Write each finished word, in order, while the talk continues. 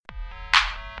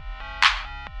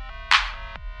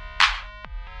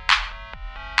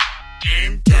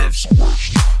Game Devs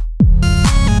Quest.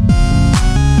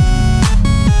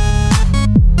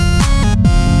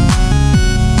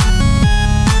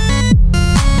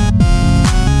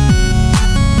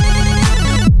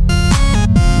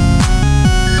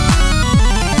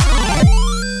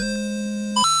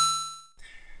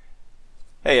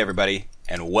 Hey everybody,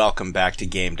 and welcome back to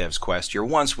Game Devs Quest, your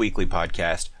once weekly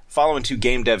podcast, following two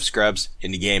game dev scrubs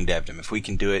into game devdom. If we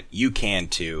can do it, you can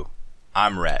too.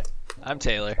 I'm Rhett. I'm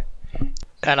Taylor.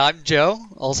 And I'm Joe,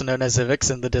 also known as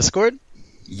Zivix in the Discord.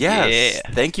 Yes,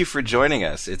 Yeah. Thank you for joining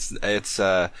us. It's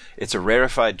a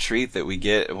rarefied treat that we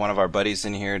get one of our buddies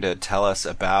in here to tell us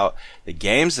about the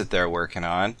games that they're working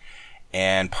on.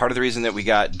 And part of the reason that we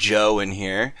got Joe in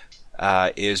here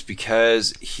is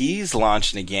because he's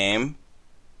launching a game.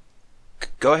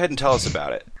 Go ahead and tell us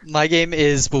about it. My game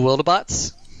is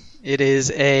Bewilderbots. It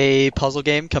is a puzzle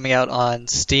game coming out on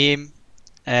Steam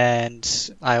and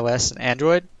iOS and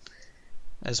Android,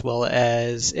 as well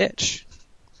as itch.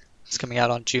 It's coming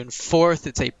out on June 4th.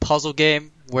 It's a puzzle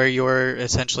game where you're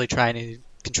essentially trying to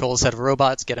control a set of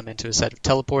robots, get them into a set of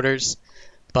teleporters.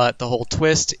 But the whole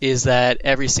twist is that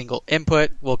every single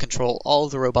input will control all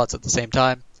of the robots at the same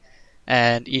time,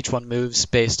 and each one moves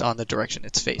based on the direction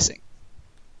it's facing.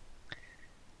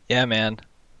 Yeah, man.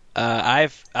 I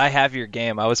have your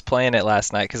game. I was playing it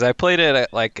last night because I played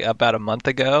it like about a month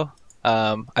ago.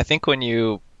 I think when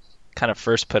you kind of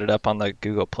first put it up on the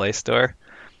Google Play Store,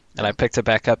 and I picked it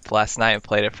back up last night and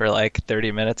played it for like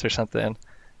 30 minutes or something.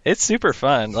 It's super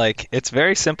fun. Like, it's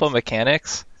very simple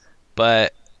mechanics,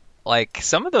 but like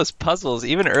some of those puzzles,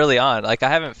 even early on, like I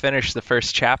haven't finished the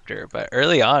first chapter, but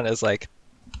early on is like,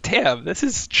 damn, this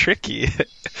is tricky.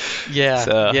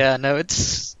 No,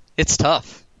 it's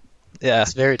tough. Yeah.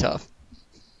 It's very tough.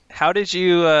 How did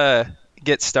you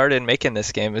get started making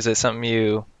this game? Is it something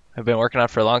you have been working on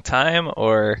for a long time,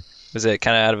 or was it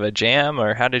kind of out of a jam,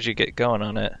 or how did you get going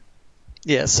on it?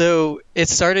 Yeah, so it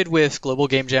started with Global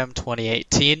Game Jam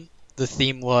 2018. The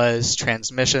theme was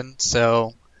transmission,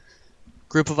 so a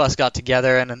group of us got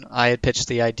together and I had pitched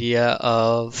the idea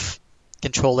of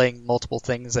controlling multiple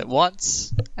things at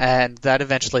once, and that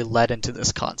eventually led into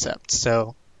this concept.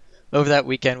 So over that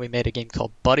weekend, we made a game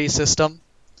called Buddy System.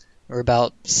 There were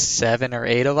about 7 or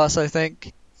 8 of us, I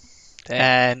think. Dang.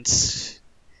 And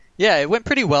yeah, it went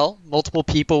pretty well. Multiple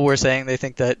people were saying they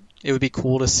think that it would be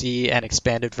cool to see an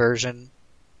expanded version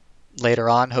later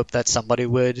on. Hope that somebody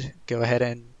would go ahead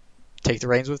and take the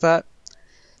reins with that.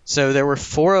 So there were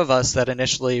 4 of us that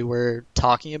initially were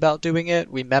talking about doing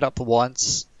it. We met up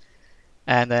once,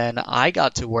 and then I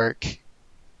got to work.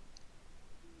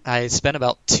 I spent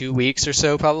about 2 weeks or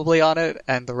so probably on it,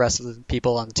 and the rest of the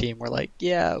people on the team were like,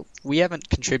 yeah, we haven't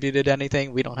contributed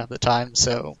anything. We don't have the time,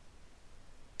 so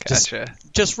Gotcha.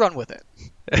 just run with it.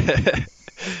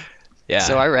 Yeah.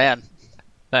 So I ran.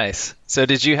 Nice. So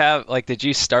did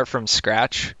you start from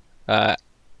scratch out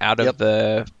of Yep.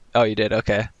 the... Oh, you did?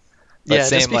 Okay. But Yeah,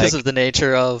 same, just because like- of the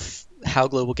nature of how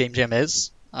Global Game Jam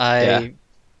is. Yeah.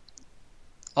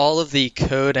 All of the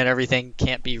code and everything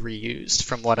can't be reused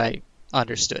from what I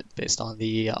understood based on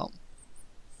the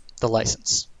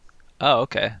license. Oh,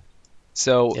 okay.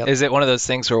 So Yep. is it one of those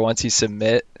things where once you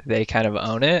submit, they kind of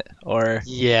own it, or...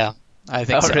 Yeah, I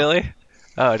think Oh, so. really?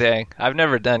 Oh, dang. I've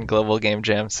never done Global Game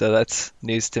Jam, so that's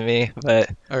news to me, but...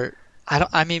 Or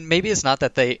I mean, maybe it's not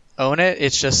that they own it,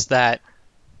 it's just that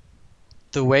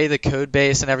the way the code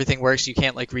base and everything works, you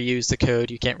can't like reuse the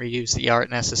code, you can't reuse the art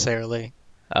necessarily.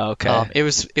 Oh, okay. It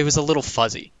was a little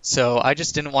fuzzy, so I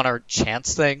just didn't want to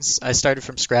chance things. I started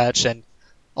from scratch, and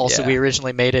also Yeah. we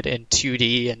originally made it in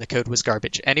 2D, and the code was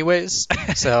garbage anyways.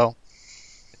 So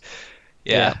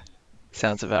Yeah,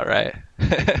 sounds about right.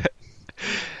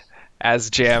 As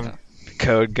jam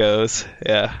code goes,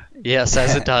 yeah. yes,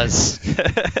 as it does.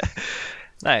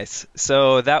 Nice.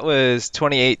 So that was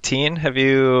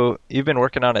 2018. You've been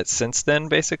working on it since then,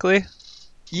 basically?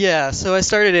 Yeah, so I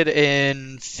started it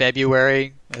in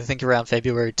February, I think around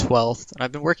February 12th, and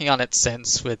I've been working on it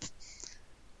since with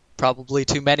probably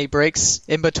too many breaks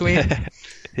in between.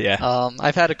 Yeah.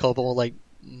 I've had a couple like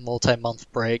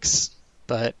multi-month breaks,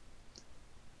 but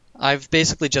I've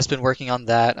basically just been working on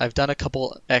that. I've done a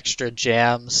couple extra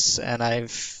jams, and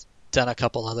I've done a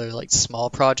couple other like small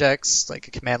projects, like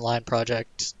a command line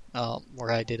project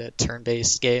where I did a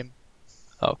turn-based game.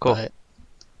 Oh, cool. But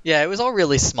yeah, it was all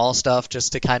really small stuff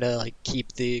just to kind of like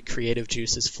keep the creative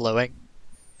juices flowing.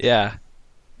 Yeah.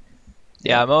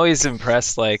 Yeah, I'm always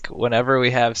impressed, like, whenever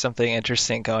we have something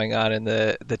interesting going on in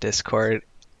the Discord,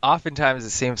 oftentimes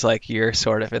it seems like you're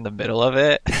sort of in the middle of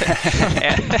it.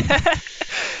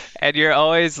 And you're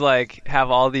always like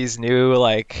have all these new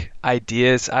like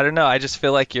ideas. I don't know. I just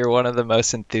feel like you're one of the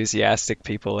most enthusiastic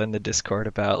people in the Discord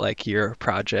about like your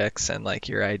projects and like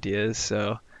your ideas.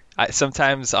 So I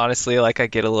sometimes honestly like I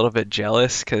get a little bit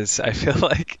jealous because I feel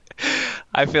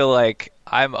like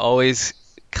I'm always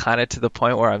kind of to the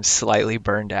point where I'm slightly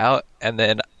burned out, and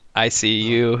then I see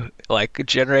you like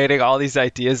generating all these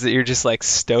ideas that you're just like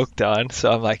stoked on.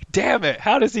 So I'm like, damn it,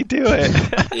 how does he do it?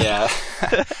 Yeah.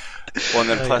 Well,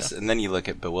 and then and then you look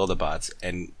at Bewilderbots,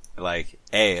 and like,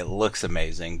 A, it looks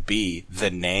amazing. B, the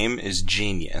name is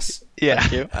genius. Yeah.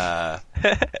 Thank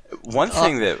you. One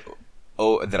thing that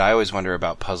I always wonder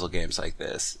about puzzle games like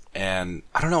this, and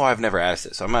I don't know why I've never asked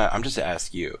this, so I'm just to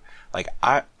ask you. Like,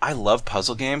 I love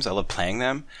puzzle games, I love playing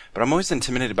them, but I'm always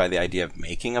intimidated by the idea of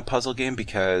making a puzzle game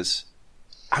because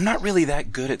I'm not really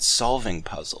that good at solving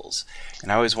puzzles.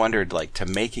 And I always wondered, like, to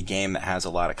make a game that has a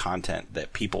lot of content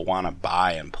that people want to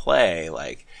buy and play,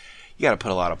 like, you got to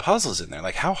put a lot of puzzles in there.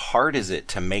 Like, how hard is it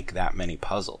to make that many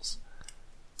puzzles?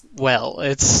 Well,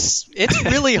 it's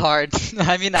really hard.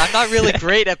 I mean, I'm not really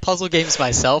great at puzzle games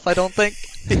myself, I don't think.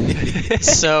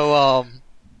 So,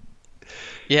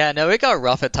 yeah, no, it got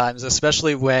rough at times,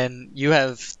 especially when you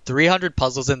have 300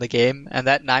 puzzles in the game, and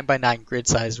that 9x9 grid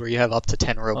size where you have up to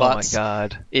 10 robots Oh my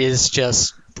god. is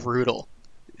just brutal.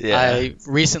 Yeah. I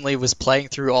recently was playing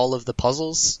through all of the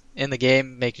puzzles in the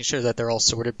game, making sure that they're all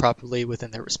sorted properly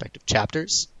within their respective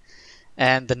chapters.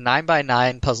 And the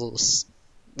 9x9 puzzles,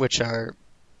 which are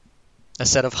a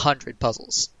set of 100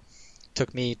 puzzles,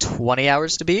 took me 20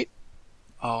 hours to beat.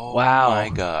 Oh, Wow. my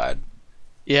God.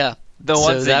 Yeah. The So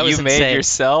ones that was you made insane.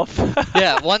 yourself?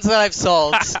 Yeah, ones that I've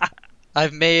solved,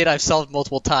 I've solved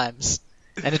multiple times.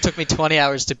 And it took me 20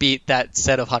 hours to beat that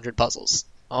set of 100 puzzles.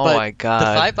 Oh But my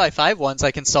god. The 5x5 ones I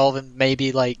can solve in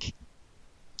maybe like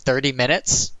 30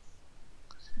 minutes.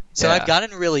 So Yeah. I've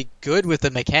gotten really good with the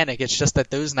mechanic. It's just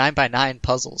that those 9x9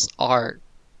 puzzles are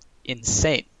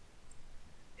insane.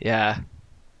 Yeah.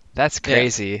 That's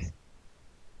crazy.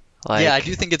 Like, Yeah, I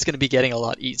do think it's going to be getting a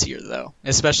lot easier though.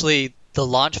 Especially the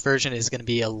launch version is going to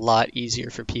be a lot easier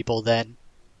for people than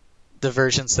the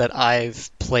versions that I've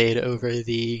played over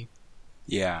the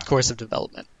Yeah. course of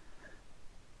development.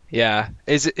 Yeah.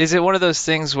 Is it one of those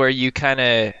things where you kind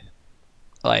of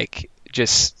like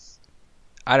just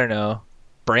I don't know,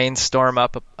 brainstorm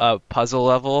up a puzzle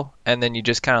level and then you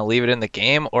just kind of leave it in the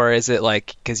game, or is it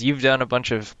like cuz you've done a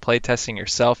bunch of playtesting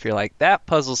yourself, you're like that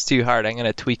puzzle's too hard, I'm going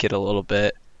to tweak it a little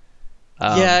bit.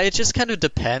 Yeah, it just kind of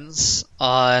depends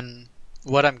on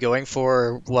what I'm going for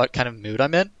or what kind of mood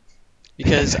I'm in.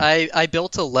 Because I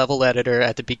built a level editor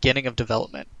at the beginning of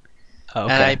development. Okay.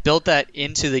 And I built that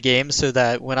into the game so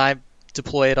that when I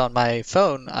deploy it on my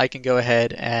phone, I can go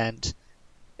ahead and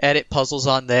edit puzzles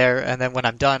on there. And then when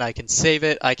I'm done, I can save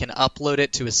it. I can upload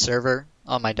it to a server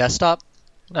on my desktop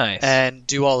Nice. and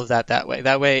do all of that way.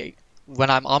 That way,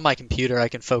 when I'm on my computer, I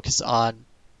can focus on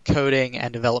coding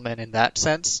and development in that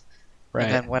sense. Right.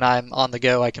 And then when I'm on the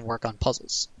go, I can work on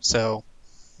puzzles. So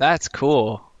That's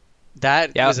cool.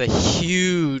 that Yeah. was a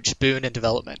huge boon in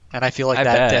development. And I feel like I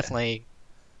that bet. definitely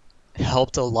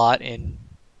helped a lot in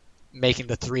making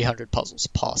the 300 puzzles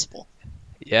possible.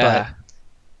 Yeah.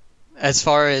 As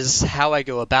far as how I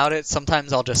go about it,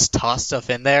 sometimes I'll just toss stuff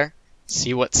in there,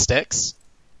 see what sticks,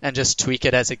 and just tweak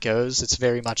it as it goes. It's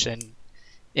very much an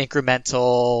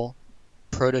incremental,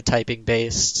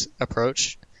 prototyping-based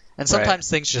approach. And sometimes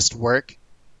things just work.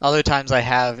 Other times I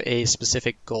have a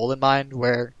specific goal in mind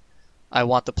where I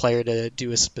want the player to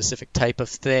do a specific type of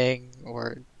thing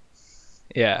or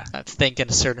Yeah. think in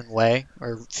a certain way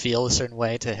or feel a certain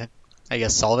way to, I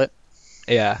guess, solve it.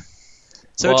 Yeah.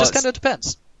 So Well, it just kind of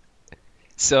depends.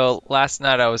 So last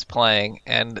night I was playing,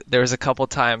 and there was a couple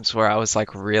times where I was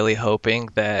like really hoping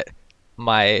that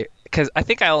because I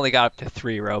think I only got up to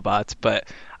 3 robots, but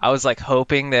I was like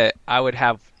hoping that I would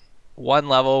have one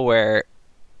level where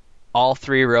all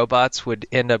 3 robots would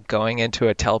end up going into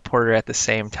a teleporter at the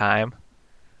same time.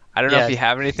 I don't know Yeah. if you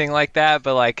have anything like that,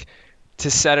 but like to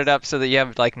set it up so that you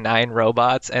have like 9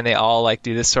 robots and they all like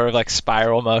do this sort of like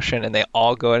spiral motion and they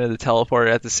all go into the teleporter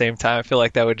at the same time. I feel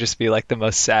like that would just be like the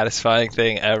most satisfying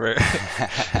thing ever.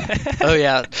 Oh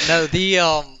yeah, no,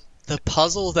 the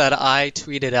puzzle that I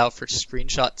tweeted out for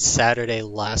Screenshot Saturday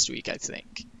last week, I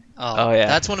think. Oh, yeah.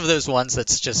 That's one of those ones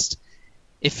that's just,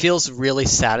 it feels really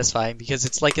satisfying because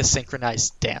it's like a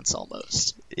synchronized dance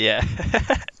almost. Yeah.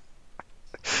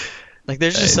 Like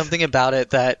there's Nice. just something about it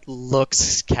that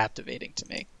looks captivating to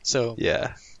me. So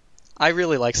Yeah. I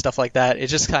really like stuff like that. It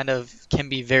just kind of can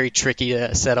be very tricky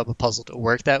to set up a puzzle to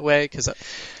work that way because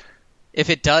if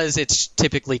it does, it's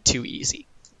typically too easy.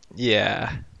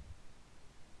 Yeah.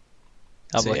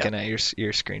 I'm So, yeah. looking at your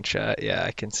screenshot. Yeah,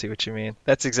 I can see what you mean.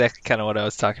 That's exactly kind of what I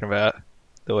was talking about.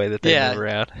 The way that they Yeah. move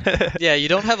around. Yeah, you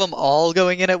don't have them all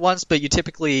going in at once, but you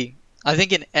typically, I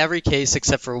think in every case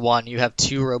except for one, you have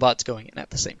 2 robots going in at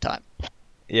the same time.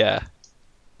 Yeah.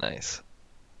 Nice.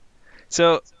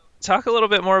 So, talk a little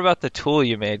bit more about the tool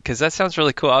you made, because that sounds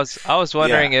really cool. I was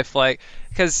wondering if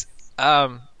because I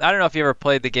don't know if you ever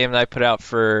played the game that I put out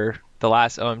for the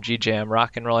last OMG Jam,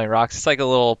 Rock and Rolling Rocks. It's like a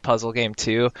little puzzle game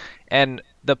too, and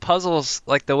the puzzles,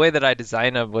 like the way that I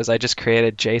designed them was I just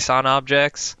created JSON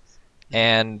objects,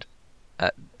 and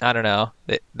I don't know,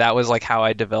 that was like how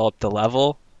I developed the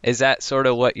level. Is that sort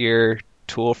of what your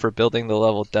tool for building the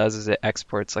level does? Is it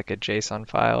exports like a JSON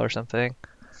file or something?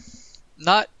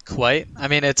 Not quite. I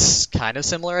mean, it's kind of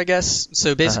similar, I guess.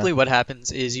 So basically what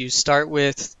happens is you start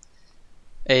with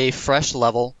a fresh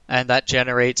level, and that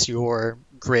generates your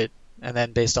grid. And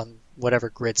then based on whatever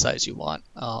grid size you want,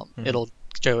 it'll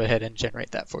go ahead and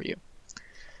generate that for you.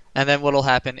 And then what'll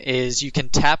happen is you can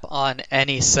tap on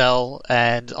any cell,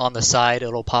 and on the side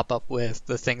it'll pop up with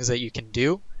the things that you can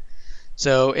do.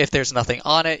 So if there's nothing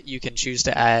on it, you can choose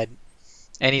to add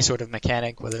any sort of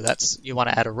mechanic, whether that's you want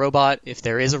to add a robot. If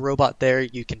there is a robot there,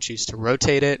 you can choose to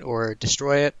rotate it or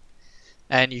destroy it.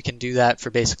 And you can do that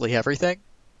for basically everything.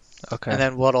 Okay. And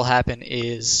then what'll happen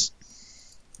is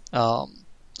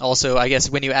also, I guess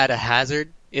when you add a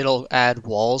hazard, it'll add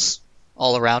walls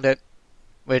all around it,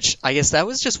 which I guess that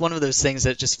was just one of those things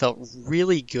that just felt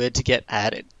really good to get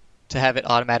added, to have it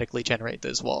automatically generate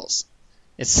those walls.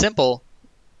 It's simple,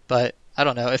 but I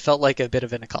don't know, it felt like a bit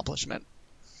of an accomplishment.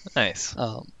 Nice.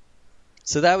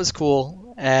 So that was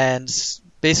cool, and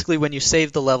basically when you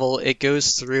save the level, it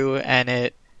goes through and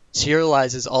it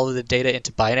serializes all of the data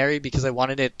into binary because I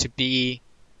wanted it to be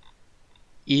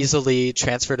easily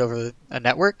transferred over a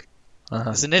network.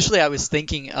 Because initially I was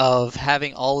thinking of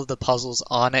having all of the puzzles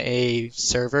on a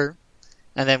server,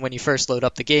 and then when you first load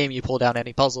up the game, you pull down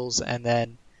any puzzles, and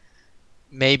then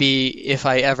maybe if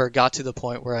I ever got to the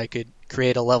point where I could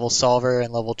create a level solver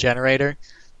and level generator,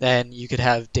 then you could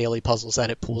have daily puzzles that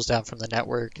it pulls down from the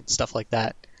network and stuff like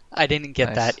that. I didn't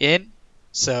get that in,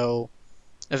 so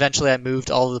eventually I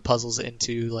moved all of the puzzles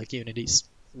into like Unity's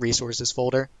resources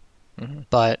folder.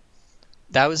 But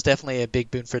that was definitely a big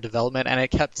boon for development, and it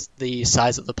kept the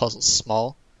size of the puzzles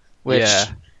small, which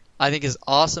I think is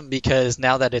awesome because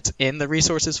now that it's in the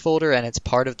resources folder and it's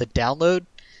part of the download,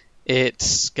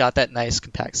 it's got that nice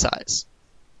compact size.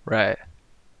 Right.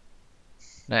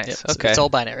 Nice. Yep, so okay. it's all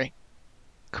binary.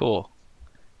 Cool.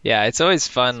 Yeah, it's always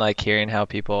fun like hearing how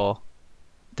people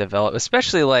develop,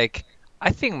 especially like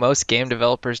I think most game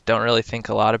developers don't really think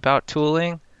a lot about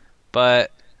tooling,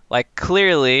 but like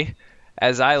clearly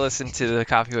as I listen to the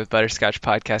Coffee with Butterscotch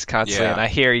podcast constantly and I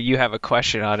hear you have a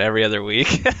question on every other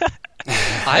week.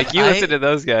 Like you listen to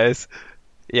those guys.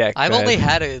 Yeah. I've only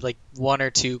had like 1 or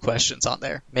 2 questions on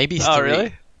there. Maybe 3. Oh,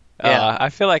 really? Yeah. I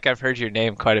feel like I've heard your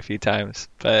name quite a few times,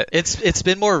 but It's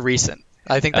been more recent.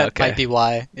 I think that might be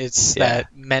why. It's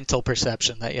that mental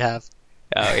perception that you have.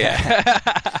 Oh,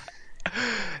 yeah.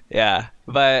 Yeah,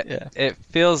 but it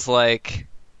feels like,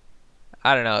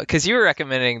 I don't know, because you were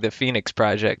recommending the Phoenix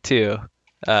project too,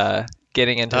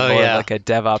 getting into more of like a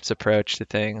DevOps approach to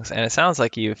things, and it sounds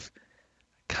like you've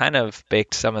kind of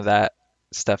baked some of that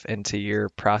stuff into your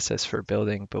process for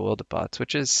building Bewilderbots,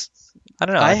 which is, I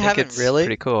don't know, I think it's really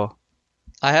pretty cool.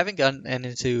 I haven't gotten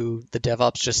into the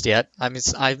DevOps just yet. I mean,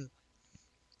 I'm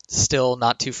still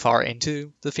not too far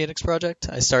into the Phoenix project.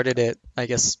 I started it, I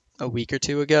guess, a week or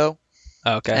 2 ago.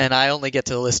 Okay. And I only get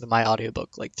to listen to my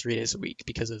audiobook like 3 days a week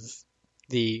because of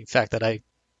the fact that I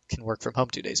can work from home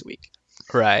 2 days a week.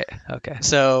 Right. Okay.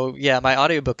 So, yeah, my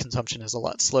audiobook consumption is a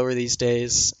lot slower these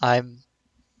days. I'm,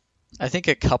 I think,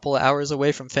 a couple hours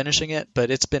away from finishing it,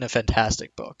 but it's been a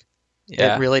fantastic book.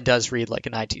 Yeah. It really does read like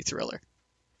an IT thriller.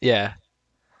 Yeah.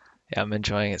 Yeah, I'm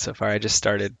enjoying it so far. I just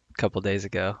started a couple days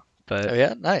ago. But oh,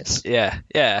 yeah? Nice. Yeah.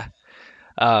 Yeah.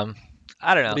 I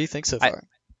don't know. What do you think so far?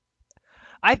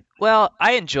 I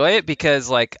enjoy it because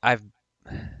like I've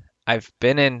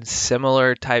been in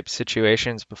similar type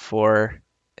situations before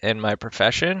in my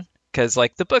profession, because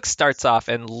like the book starts off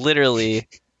and literally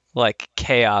like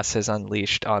chaos is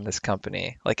unleashed on this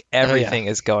company, like everything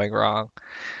is going wrong.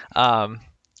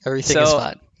 Everything is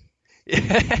fine.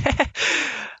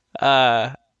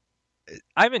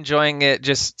 I'm enjoying it,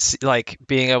 just like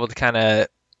being able to kind of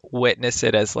witness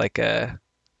it as like an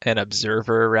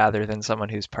observer rather than someone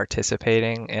who's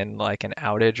participating in like an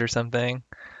outage or something.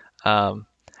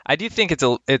 I do think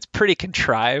it's pretty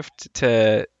contrived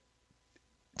to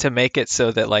make it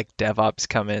so that like DevOps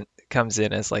comes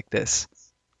in as like this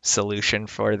solution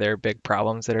for their big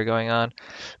problems that are going on.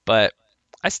 But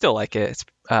I still like it.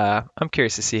 I'm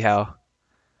curious to see how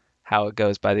it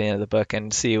goes by the end of the book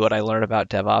and see what I learn about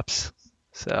DevOps.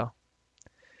 So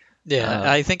Yeah,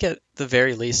 I think at the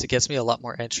very least, it gets me a lot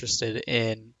more interested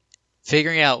in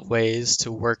figuring out ways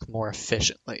to work more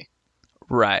efficiently.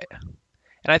 right,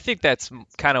 and I think that's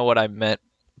kind of what I meant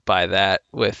by that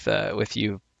with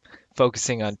you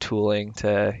focusing on tooling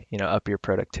to up your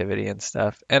productivity and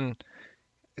stuff. And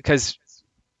because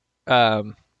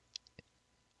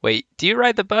wait, do you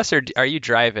ride the bus or are you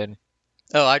driving?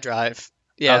 Oh, I drive.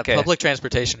 Yeah, Okay. public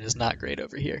transportation is not great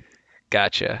over here.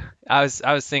 Gotcha. I was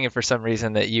thinking for some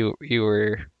reason that you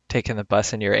were taking the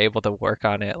bus and you're able to work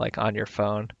on it like on your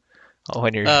phone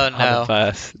when you're Oh, on no. the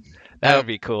bus. That No. would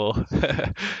be cool.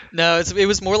 No, it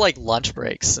was more like lunch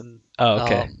breaks and Oh,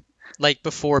 okay. like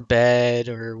before bed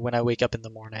or when I wake up in the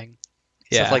morning.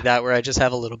 Yeah. Stuff like that where I just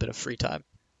have a little bit of free time.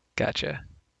 Gotcha.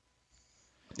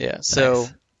 Yeah, so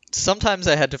Nice. sometimes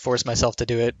I had to force myself to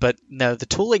do it, but no, the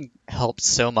tooling helped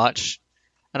so much.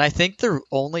 And I think the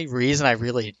only reason I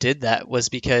really did that was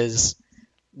because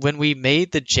when we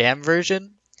made the Jam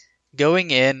version,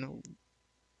 going in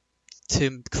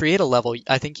to create a level,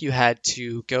 I think you had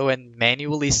to go and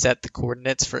manually set the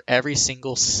coordinates for every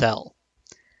single cell.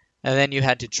 And then you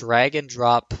had to drag and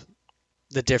drop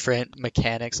the different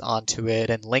mechanics onto it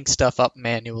and link stuff up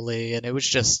manually. And it was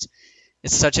just,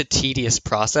 it's such a tedious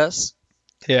process.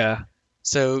 Yeah.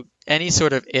 So any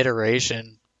sort of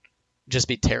iteration would just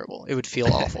be terrible. It would feel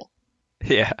awful.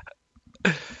 Yeah.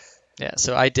 Yeah,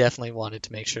 so I definitely wanted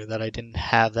to make sure that I didn't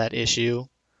have that issue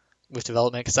with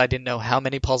development because I didn't know how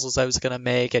many puzzles I was going to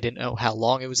make. I didn't know how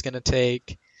long it was going to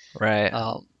take. Right.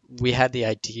 We had the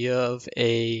idea of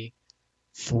a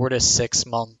 4 to 6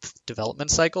 month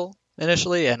development cycle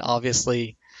initially, and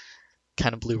obviously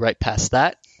kind of blew right past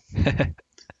that.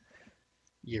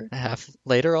 Year and a half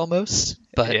later almost.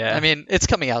 But Yeah. I mean, it's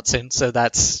coming out soon, so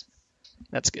that's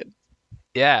good.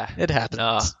 Yeah. It happens.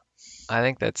 No, I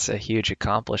think that's a huge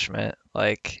accomplishment.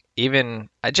 Like even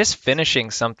just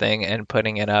finishing something and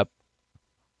putting it up,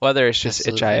 whether it's just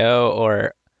Absolutely. itch.io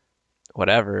or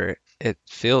whatever, it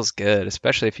feels good,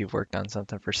 especially if you've worked on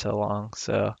something for so long.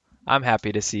 So I'm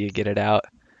happy to see you get it out.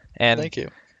 And Thank you.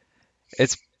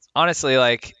 it's honestly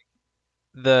like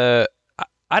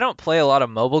I don't play a lot of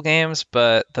mobile games,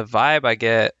 but the vibe I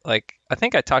get, like I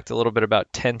think I talked a little bit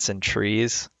about Tents and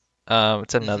Trees.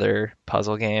 It's another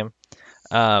puzzle game.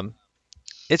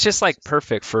 It's just like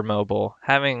perfect for mobile,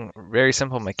 having very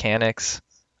simple mechanics.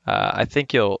 I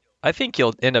think you'll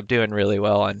end up doing really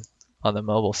well on the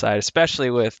mobile side, especially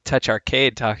with Touch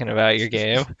Arcade talking about your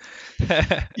game.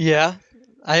 Yeah.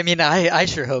 I mean, I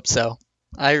sure hope so.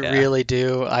 I Yeah. really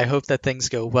do. I hope that things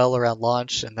go well around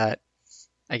launch and that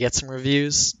I get some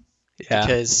reviews Yeah.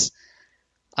 because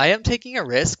I am taking a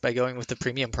risk by going with the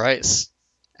premium price.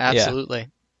 Absolutely.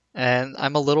 And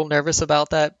I'm a little nervous about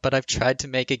that, but I've tried to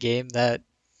make a game that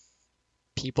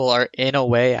people are in a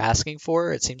way asking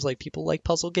for. It seems like people like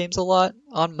puzzle games a lot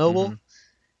on mobile. Mhm.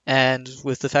 And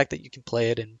with the fact that you can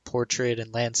play it in portrait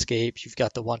and landscape, you've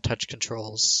got the one-touch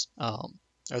controls, or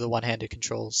the one-handed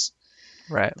controls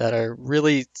Right. that are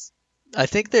really, I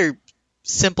think they're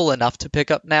simple enough to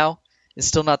pick up now. It's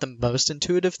still not the most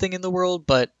intuitive thing in the world,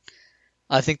 but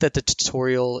I think that the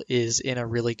tutorial is in a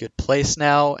really good place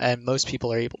now, and most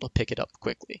people are able to pick it up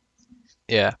quickly,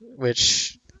 Yeah.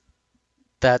 which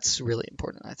that's really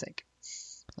important, I think.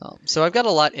 So I've got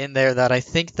a lot in there that I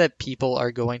think that people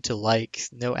are going to like.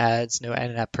 No ads, no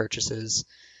in-app purchases.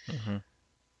 hmm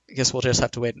I guess we'll just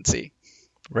have to wait and see.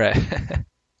 Right.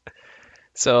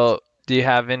 So, do you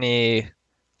have any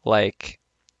like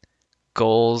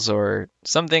goals or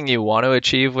something you want to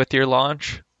achieve with your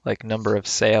launch? Like number of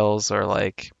sales or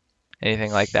like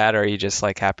anything like that? Or are you just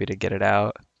like happy to get it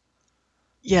out?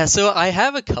 Yeah, so I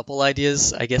have a couple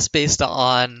ideas, I guess, based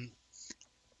on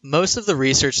most of the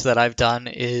research that I've done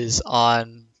is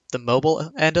on the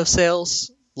mobile end of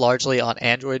sales, largely on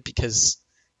Android, because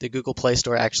the Google Play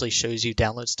Store actually shows you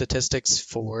download statistics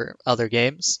for other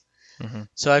games. Mhm.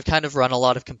 So I've kind of run a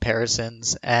lot of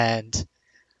comparisons, and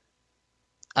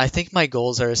I think my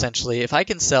goals are essentially if I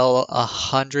can sell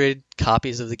 100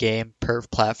 copies of the game per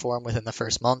platform within the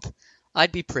first month,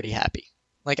 I'd be pretty happy.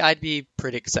 Like, I'd be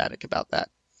pretty ecstatic about that.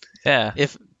 Yeah.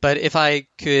 But if I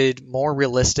could more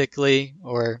realistically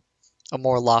or a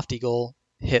more lofty goal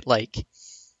hit like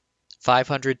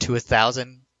 500 to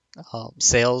 1,000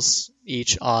 sales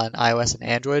each on iOS and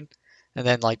Android, and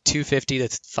then like 250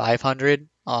 to 500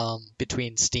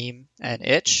 between Steam and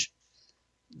Itch,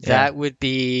 that would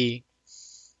be,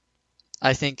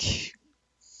 I think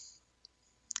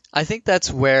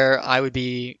that's where I would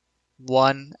be,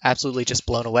 one, absolutely just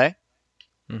blown away.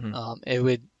 hmm It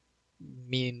would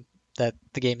mean that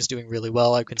the game is doing really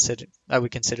well. I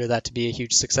would consider that to be a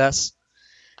huge success.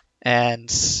 And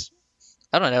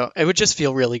I don't know, it would just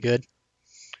feel really good.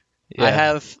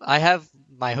 Yeah. I have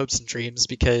my hopes and dreams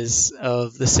because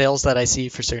of the sales that I see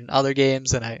for certain other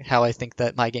games and how I think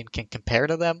that my game can compare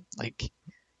to them. Like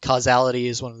Causality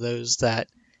is one of those that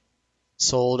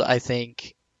sold, I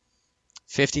think,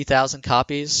 50,000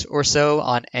 copies or so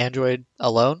on Android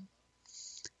alone,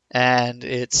 and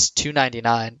it's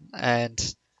 $2.99.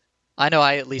 And I know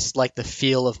I at least like the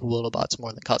feel of Bewilderbots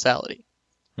more than Causality.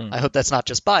 I hope that's not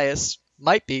just bias.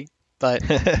 Might be, but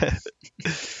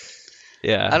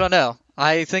Yeah. I don't know.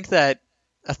 I think that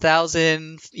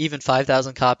 1,000, even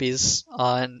 5,000 copies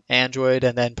on Android,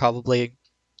 and then probably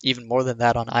even more than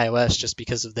that on iOS, just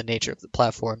because of the nature of the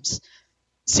platforms,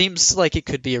 seems like it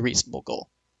could be a reasonable goal.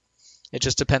 It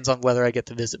just depends on whether I get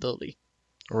the visibility.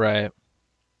 Right.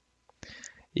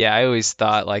 Yeah, I always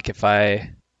thought like if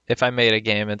I made a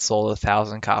game and sold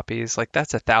 1,000 copies, like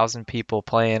that's 1,000 people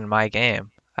playing my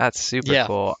game. That's super Yeah.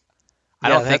 cool. I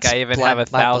Yeah, don't think that's I even have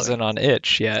mind-blowing. 1,000 on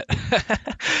itch yet.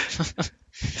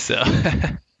 So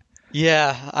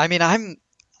Yeah, I mean,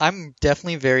 I'm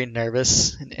definitely very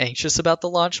nervous and anxious about the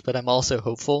launch, but I'm also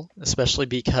hopeful, especially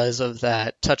because of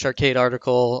that Touch Arcade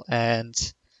article. And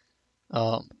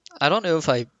I don't know if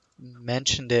I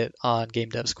mentioned it on Game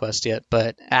Devs Quest yet,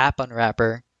 but App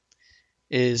Unwrapper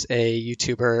is a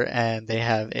YouTuber and they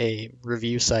have a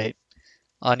review site.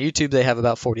 On YouTube, they have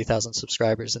about 40,000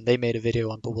 subscribers, and they made a video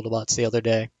on Bewilderbots the other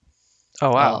day. oh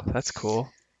wow, Um, that's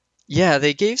cool. Yeah,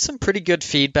 they gave some pretty good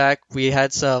feedback. We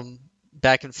had some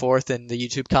back and forth in the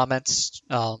YouTube comments,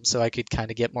 so I could kind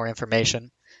of get more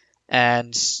information.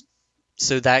 And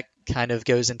so that kind of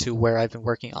goes into where I've been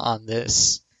working on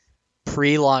this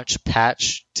pre-launch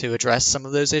patch to address some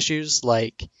of those issues.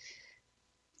 Like,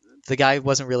 the guy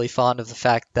wasn't really fond of the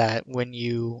fact that when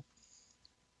you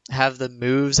have the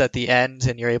moves at the end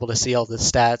and you're able to see all the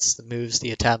stats, the moves,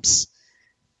 the attempts,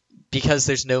 because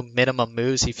there's no minimum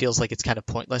moves, he feels like it's kind of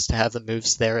pointless to have the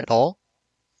moves there at all,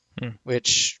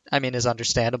 which, I mean, is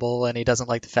understandable. And he doesn't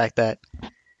like the fact that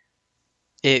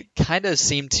it kind of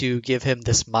seemed to give him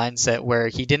this mindset where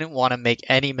he didn't want to make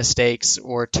any mistakes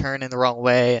or turn in the wrong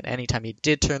way. And anytime he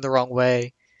did turn the wrong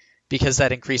way, because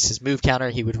that increased his move counter,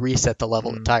 he would reset the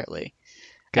level entirely.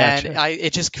 Gotcha. And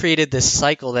it just created this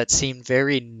cycle that seemed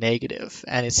very negative,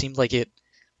 and it seemed like it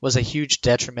was a huge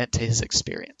detriment to his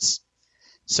experience.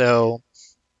 So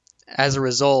as a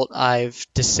result, I've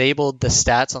disabled the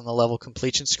stats on the level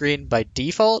completion screen by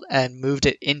default and moved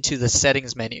it into the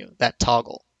settings menu, that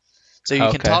toggle. So you can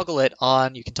Okay. toggle it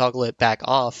on, you can toggle it back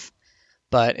off,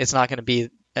 but it's not going to be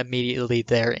immediately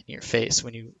there in your face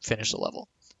when you finish the level.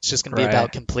 It's just going to be Right.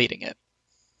 about completing it.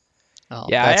 Yeah, I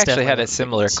That's actually definitely had one a of the big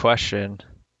similar ones. question.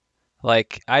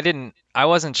 Like I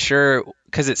wasn't sure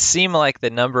because it seemed like the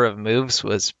number of moves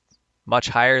was much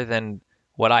higher than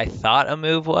what I thought a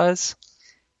move was.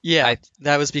 Yeah,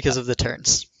 that was because of the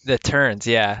turns. The turns,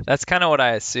 yeah, that's kind of what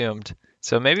I assumed.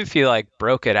 So maybe if you like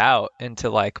broke it out into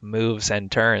like moves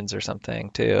and turns or something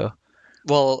too.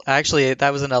 Well, actually,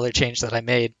 that was another change that I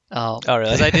made. Oh, really?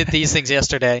 Because I did these things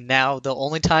yesterday. Now, the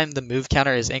only time the move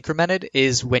counter is incremented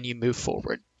is when you move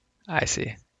forward, I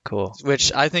see. Cool.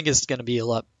 which I think is going to be a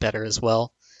lot better as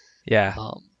well. Yeah.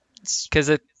 It's-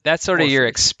 Because that's sort of more your free.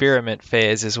 experiment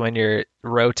phase is when you're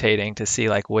rotating to see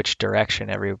like which direction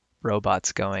every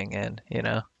robot's going in, you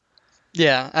know?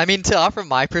 yeah, I mean, to offer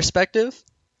my perspective,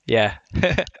 Yeah.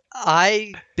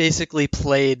 I basically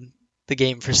played the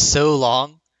game for so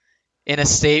long in a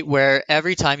state where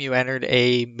every time you entered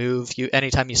a move,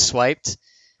 anytime you swiped,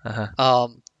 Uh-huh.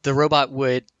 the robot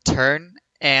would turn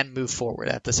and move forward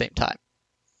at the same time.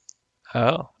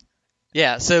 Oh.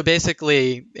 Yeah, so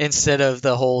basically, instead of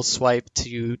the whole swipe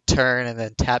to turn and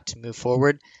then tap to move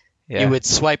forward, Yeah. you would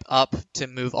swipe up to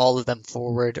move all of them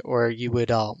forward, or you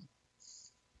would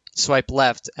swipe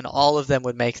left, and all of them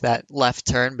would make that left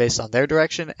turn based on their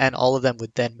direction, and all of them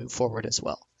would then move forward as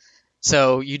well.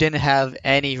 So you didn't have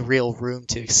any real room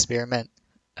to experiment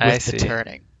I with the see.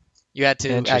 turning. You had to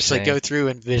actually Interesting. go through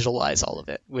and visualize all of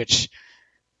it, which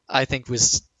I think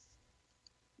was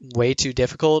way too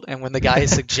difficult. And when the guy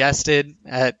suggested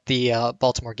at the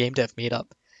Baltimore Game Dev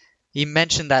meetup, he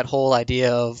mentioned that whole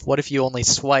idea of what if you only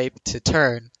swipe to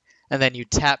turn and then you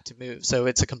tap to move. So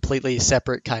it's a completely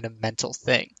separate kind of mental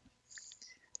thing.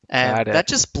 And Got it. that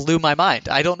just blew my mind.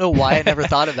 I don't know why I never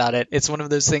thought about it. It's one of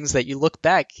those things that you look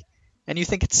back and you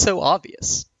think it's so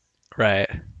obvious. Right.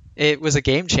 It was a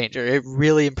game changer. It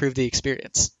really improved the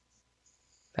experience.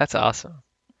 That's awesome.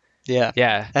 Yeah.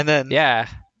 Yeah. And then, Yeah.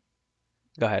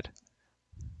 Go ahead.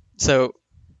 so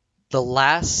the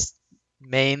last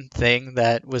main thing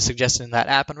that was suggested in that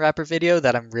App Unwrapper video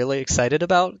that I'm really excited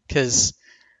about, because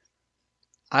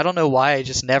I don't know why I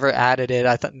just never added it.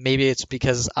 I thought maybe it's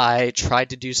because I tried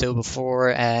to do so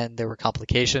before and there were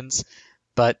complications.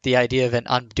 But the idea of an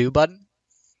undo button,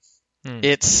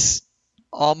 it's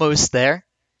almost there.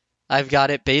 I've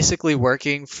got it basically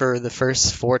working for the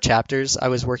first 4 chapters. I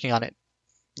was working on it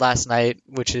last night,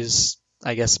 which is,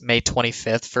 I guess, May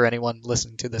 25th for anyone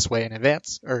listening to this way in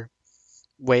advance or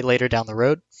way later down the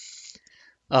road.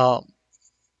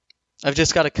 I've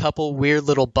just got a couple weird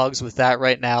little bugs with that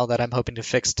right now that I'm hoping to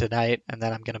fix tonight, and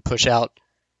then I'm going to push out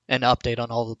an update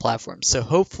on all the platforms. So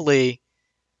hopefully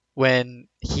when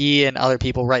he and other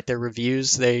people write their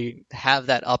reviews, they have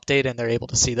that update and they're able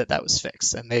to see that that was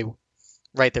fixed, and they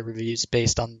write their reviews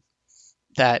based on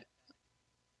that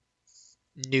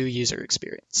new user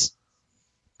experience.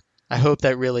 I hope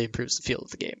that really improves the feel of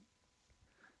the game.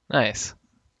 Nice.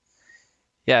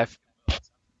 Yeah.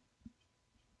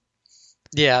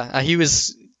 Yeah, he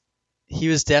was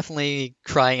definitely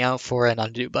crying out for an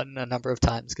undo button a number of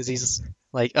times because he's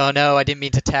like, "Oh no, I didn't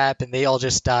mean to tap," and they all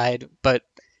just died. But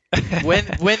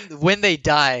when they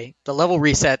die, the level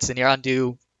resets and your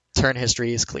undo turn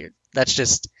history is cleared. That's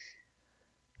just,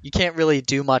 you can't really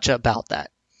do much about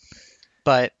that.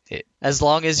 But as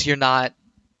long as you're not,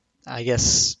 I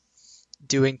guess,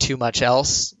 doing too much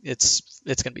else, it's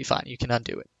gonna be fine. You can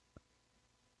undo it.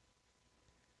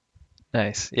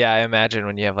 Nice. Yeah, I imagine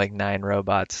when you have like 9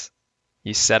 robots,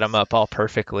 you set them up all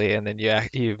perfectly, and then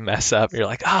you mess up. You're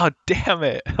like, oh, damn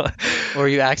it. Or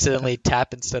you accidentally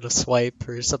tap instead of swipe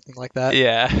or something like that.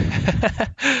 Yeah.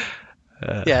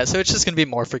 Yeah, so it's just going to be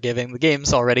more forgiving. The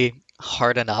game's already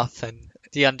hard enough, and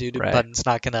the undo button's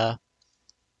not going to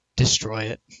destroy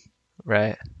it.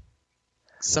 Right.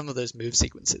 Some of those move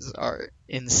sequences are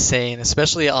insane,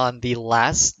 especially on the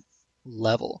last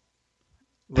level.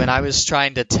 When I was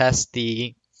trying to test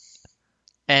the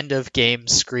end of game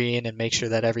screen and make sure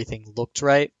that everything looked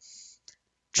right,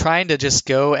 trying to just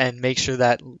go and make sure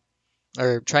that,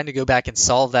 or trying to go back and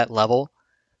solve that level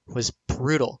was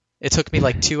brutal. It took me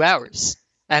like 2 hours.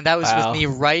 And that was with me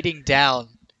writing down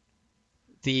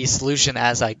the solution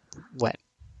as I went.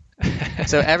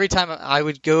 So every time I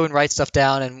would go and write stuff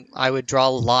down, and I would draw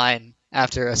a line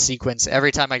after a sequence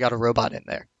every time I got a robot in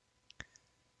there.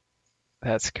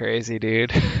 That's crazy,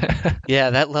 dude. Yeah,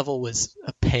 that level was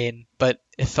a pain, but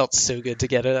it felt so good to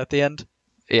get it at the end.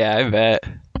 Yeah, I bet.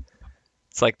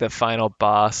 It's like the final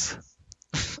boss.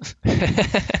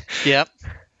 Yep.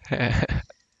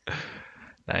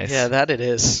 Nice. Yeah, that it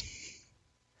is.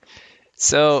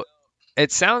 So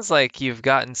it sounds like you've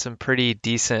gotten some pretty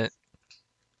decent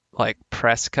like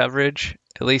press coverage,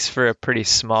 at least for a pretty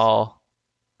small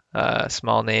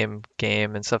name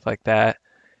game and stuff like that.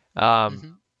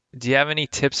 Do you have any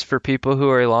tips for people who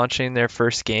are launching their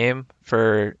first game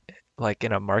for like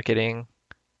in a marketing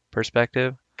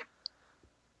perspective?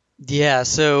 Yeah,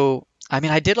 so I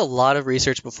mean, I did a lot of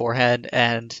research beforehand,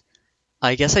 and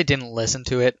I guess I didn't listen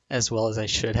to it as well as I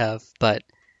should have, but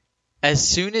as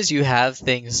soon as you have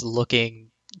things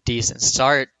looking decent,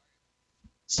 start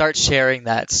sharing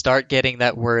that, start getting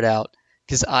that word out,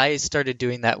 because I started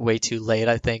doing that way too late,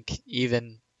 I think,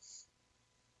 even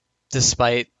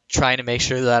despite trying to make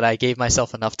sure that I gave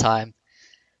myself enough time.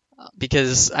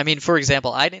 Because, I mean, for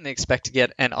example, I didn't expect to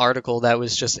get an article that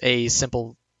was just a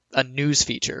news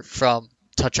feature from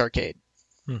Touch Arcade.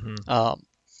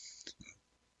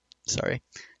 Sorry.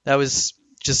 That was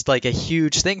just like a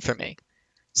huge thing for me.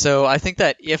 So I think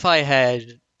that if I had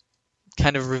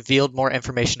kind of revealed more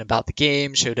information about the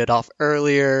game, showed it off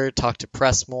earlier, talked to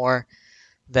press more,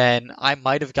 then I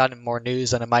might have gotten more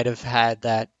news and I might have had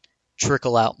that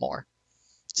trickle out more.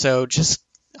 So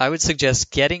I would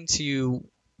suggest getting to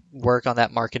work on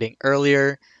that marketing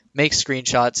earlier, make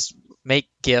screenshots, make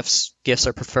GIFs. GIFs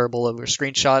are preferable over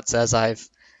screenshots, as I've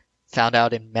found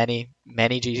out in many,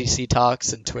 many GDC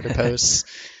talks and Twitter posts.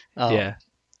 Yeah.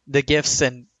 The GIFs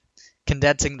and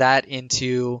condensing that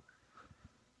into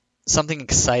something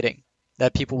exciting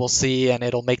that people will see, and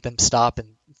it'll make them stop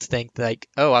and think like,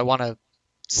 oh, I want to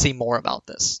see more about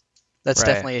this. That's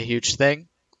definitely a huge thing.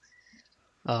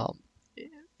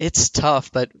 It's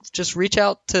tough, but just reach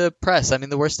out to press. I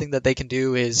mean, the worst thing that they can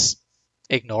do is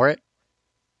ignore it.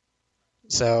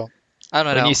 So, I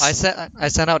don't know. I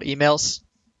sent out emails.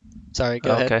 Sorry,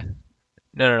 go ahead. Okay.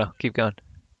 No. Keep going.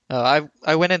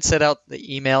 I went and sent out the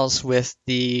emails with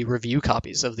the review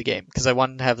copies of the game because I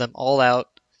wanted to have them all out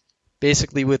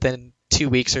basically within 2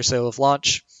 weeks or so of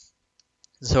launch.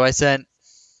 So I sent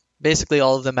basically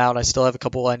all of them out. I still have a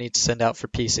couple I need to send out for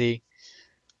PC.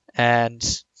 And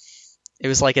it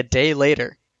was like a day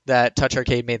later that Touch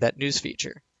Arcade made that news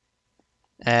feature.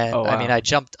 And Oh, I mean,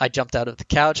 wow. I jumped out of the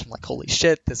couch. I'm like, holy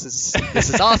shit, this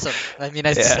is awesome. I mean,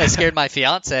 I scared my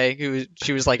fiance,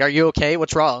 she was like, "Are you okay?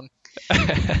 What's wrong?"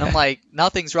 I'm like,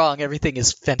 "Nothing's wrong. Everything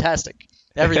is fantastic.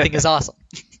 Everything is awesome."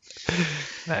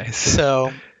 Nice.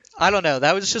 So I don't know.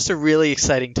 That was just a really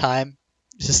exciting time,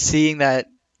 just seeing that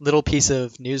little piece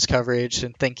of news coverage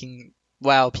and thinking,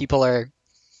 wow, people are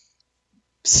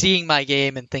seeing my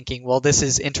game and thinking, well, this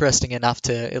is interesting enough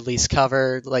to at least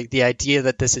cover. Like, the idea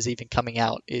that this is even coming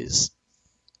out is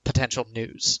potential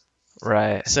news.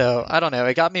 Right. So I don't know.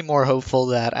 It got me more hopeful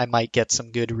that I might get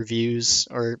some good reviews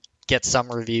or get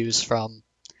some reviews from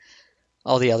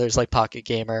all the others like Pocket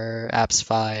Gamer,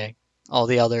 AppsFi, all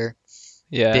the other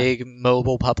Yeah. big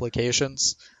mobile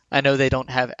publications. I know they don't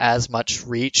have as much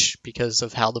reach because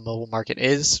of how the mobile market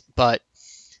is, but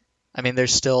I mean,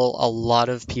 there's still a lot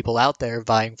of people out there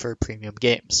vying for premium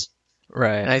games.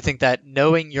 Right. And I think that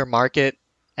knowing your market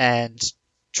and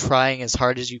trying as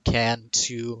hard as you can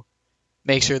to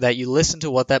make sure that you listen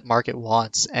to what that market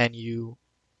wants and you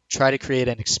try to create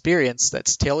an experience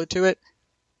that's tailored to it,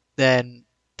 then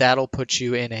that'll put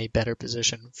you in a better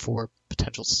position for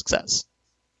potential success.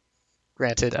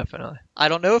 Granted, Definitely. I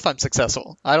don't know if I'm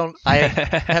successful. I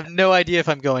have no idea if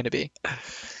I'm going to be.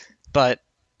 But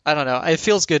I don't know. It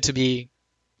feels good to be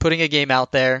putting a game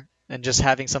out there and just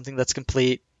having something that's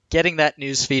complete, getting that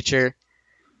news feature.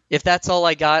 If that's all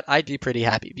I got, I'd be pretty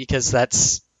happy because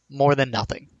that's more than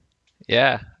nothing.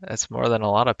 Yeah, that's more than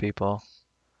a lot of people.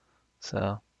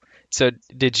 So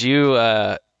did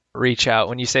you reach out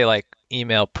when you say like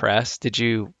email press? Did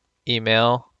you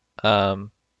email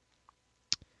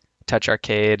Touch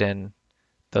Arcade and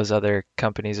those other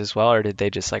companies as well, or did they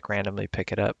just like randomly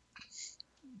pick it up?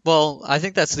 Well, I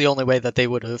think that's the only way that they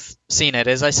would have seen it,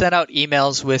 is I sent out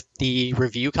emails with the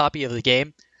review copy of the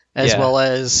game, as Yeah. well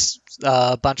as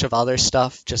a bunch of other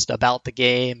stuff just about the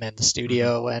game and the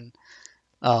studio, and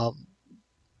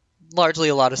largely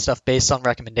a lot of stuff based on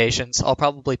recommendations. I'll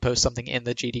probably post something in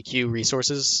the GDQ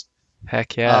resources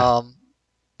Heck yeah.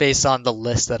 based on the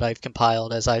list that I've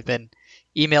compiled as I've been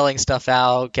emailing stuff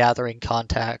out, gathering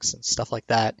contacts and stuff like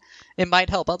that. It might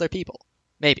help other people,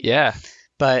 maybe. Yeah.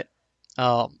 But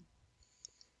Yeah,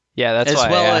 that's as why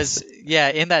I well asked.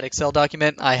 as in that Excel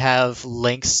document I have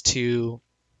links to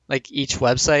like each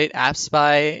website,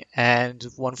 AppsFi and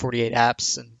 148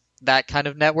 Apps and that kind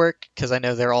of network, because I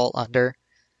know they're all under,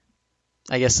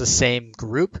 I guess, the same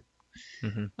group.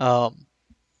 Mhm.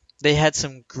 They had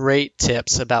some great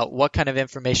tips about what kind of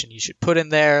information you should put in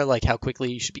there, like how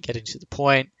quickly you should be getting to the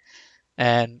point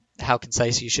and how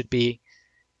concise you should be.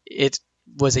 It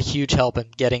was a huge help in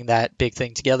getting that big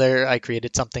thing together. I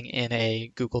created something in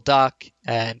a Google Doc,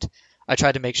 and I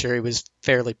tried to make sure it was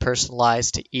fairly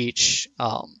personalized to each,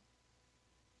 I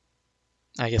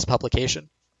guess, publication.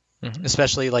 Mhm.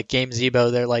 Especially like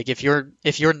GameZebo, they're like, if you're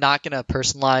not going to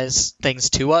personalize things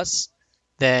to us,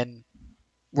 then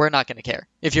we're not going to care.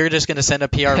 If you're just going to send a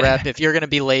PR rep, if you're going to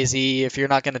be lazy, if you're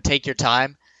not going to take your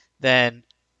time, then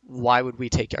why would we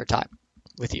take our time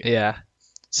with you? Yeah.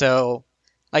 So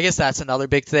I guess that's another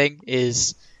big thing,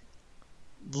 is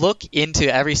look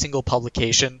into every single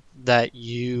publication that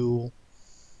you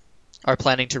are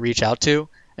planning to reach out to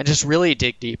and just really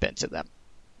dig deep into them.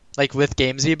 Like with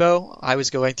GameZebo, I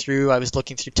was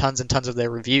looking through tons and tons of their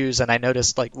reviews, and I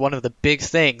noticed like one of the big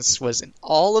things was in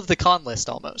all of the con list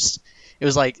almost. It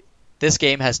was like, this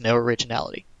game has no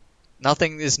originality.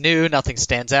 Nothing is new, nothing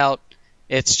stands out.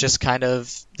 It's just kind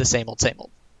of the same old, same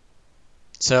old.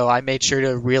 So I made sure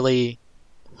to really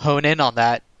hone in on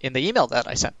that in the email that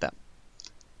I sent them.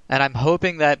 And I'm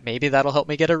hoping that maybe that'll help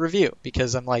me get a review,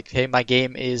 because I'm like, hey, my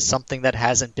game is something that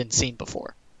hasn't been seen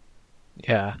before.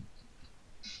 Yeah.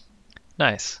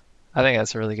 Nice. I think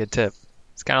that's a really good tip.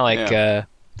 It's kind of like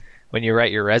when you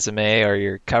write your resume or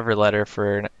your cover letter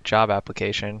for a job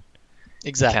application,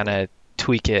 Exactly. kind of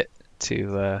tweak it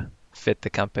to fit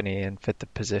the company and fit the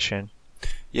position.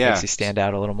 Yeah. Makes you stand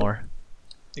out a little more.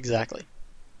 Exactly.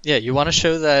 Yeah, you want to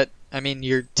show that, I mean,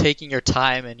 you're taking your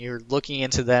time and you're looking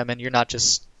into them and you're not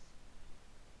just,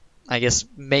 I guess,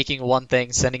 making one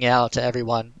thing, sending it out to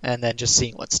everyone, and then just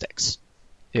seeing what sticks.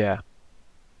 Yeah.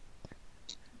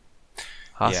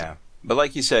 Awesome. Yeah. But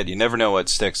like you said, you never know what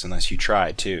sticks unless you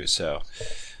try too. So,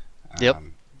 Yep.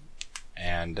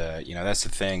 And that's the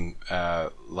thing.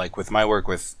 Like with my work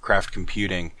with Craft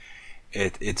Computing,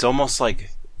 it's almost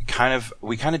like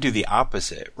we kind of do the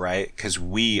opposite, right? Because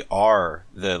we are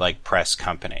the like press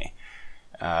company.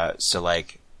 So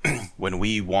like when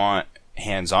we want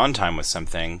hands-on time with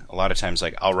something, a lot of times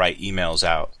like I'll write emails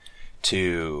out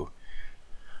to,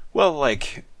 well,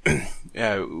 like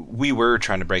yeah, we were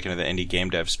trying to break into the indie game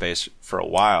dev space for a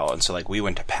while, and so like we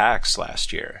went to PAX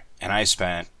last year, and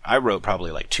I wrote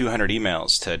probably like 200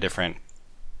 emails to different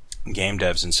game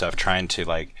devs and stuff, trying to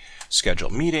like schedule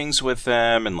meetings with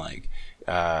them and like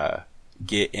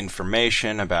get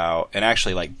information about, and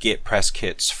actually like get press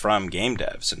kits from game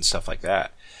devs and stuff like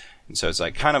that. And so it's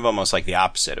like kind of almost like the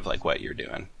opposite of like what you're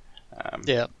doing.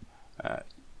 Yeah.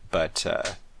 But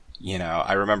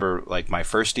I remember like my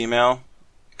first email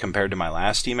compared to my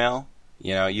last email,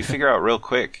 you figure out real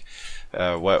quick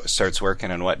what starts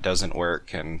working and what doesn't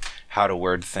work, and how to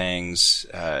word things,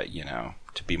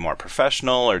 to be more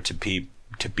professional, or to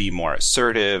be more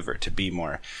assertive, or to be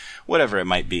more whatever it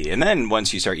might be. And then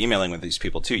once you start emailing with these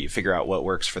people too, you figure out what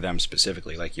works for them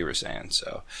specifically, like you were saying.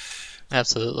 So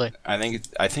absolutely. I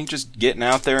think just getting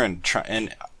out there and try,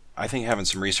 and I think having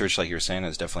some research, like you were saying,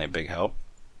 is definitely a big help.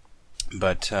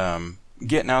 But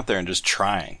getting out there and just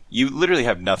trying, you literally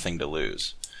have nothing to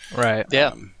lose. Right.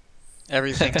 Yeah.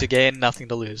 Everything to gain, nothing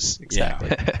to lose. Exactly.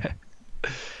 Yeah.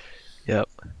 Yep.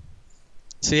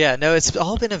 So yeah, no, it's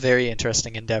all been a very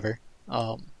interesting endeavor.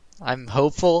 I'm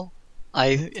hopeful.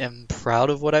 I am proud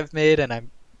of what I've made, and I'm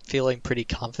feeling pretty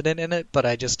confident in it, but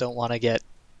I just don't want to get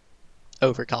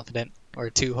overconfident or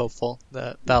too hopeful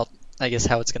about, I guess,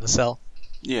 how it's going to sell.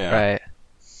 Yeah. Right.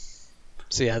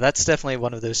 So yeah, that's definitely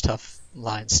one of those tough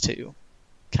lines to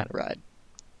kind of ride.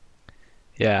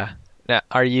 Yeah. Now,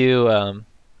 are you?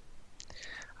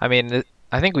 I mean,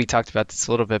 I think we talked about this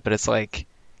a little bit, but it's like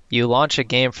you launch a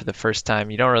game for the first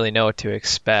time, you don't really know what to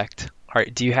expect.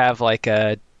 Do you have like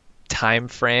a time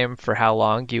frame for how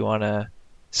long you want to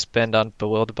spend on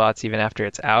Bewilderbots even after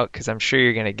it's out? Because I'm sure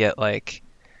you're going to get like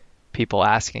people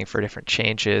asking for different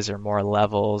changes or more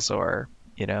levels, or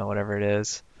whatever it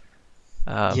is.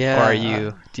 Yeah. Or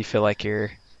do you feel like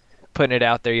you're putting it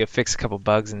out there, you fix a couple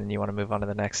bugs, and then you want to move on to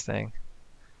the next thing?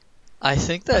 I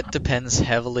think that depends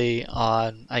heavily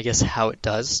on, I guess, how it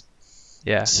does.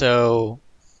 Yeah. So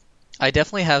I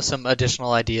definitely have some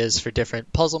additional ideas for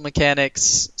different puzzle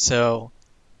mechanics. So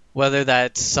whether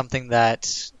that's something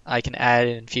that I can add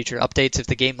in future updates, if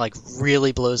the game like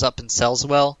really blows up and sells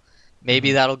well,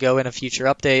 maybe that'll go in a future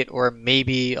update, or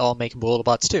maybe I'll make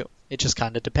Bewilderbots too. It just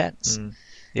kind of depends.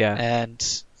 Yeah.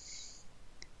 And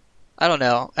I don't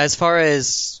know. As far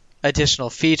as additional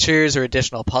features or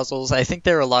additional puzzles, I think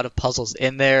there are a lot of puzzles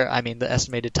in there. I mean, the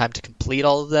estimated time to complete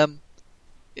all of them,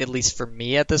 at least for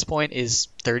me at this point, is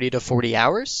 30 to 40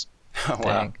 hours. Oh,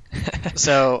 wow.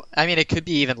 So, I mean, it could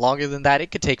be even longer than that.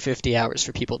 It could take 50 hours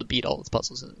for people to beat all of the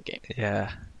puzzles in the game.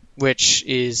 Yeah. Which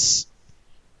is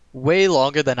way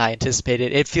longer than I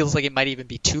anticipated. It feels like it might even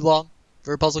be too long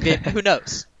for a puzzle game. Who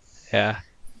knows? Yeah.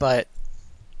 But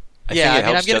I yeah, think it I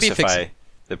mean, helps I'm going to be justify fixing.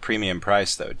 the premium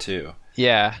price though too.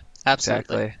 Yeah.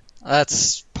 Absolutely. Exactly.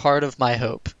 That's part of my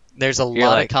hope. There's a You're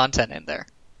lot like- of content in there.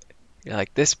 You're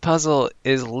like, this puzzle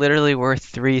is literally worth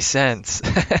 3 cents.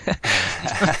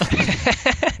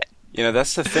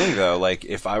 That's the thing though. Like,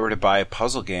 if I were to buy a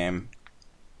puzzle game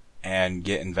and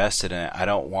get invested in it, I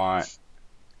don't want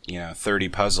 30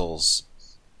 puzzles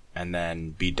and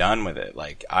then be done with it.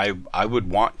 Like, I would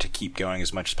want to keep going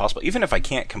as much as possible, even if I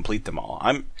can't complete them all.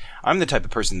 I'm the type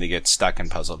of person that gets stuck in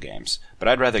puzzle games, but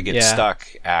I'd rather get stuck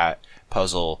at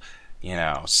puzzle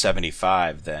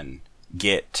 75 than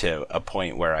get to a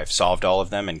point where I've solved all of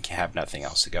them and have nothing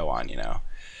else to go on.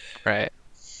 Right.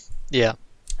 Yeah.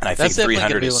 And I That's think definitely gonna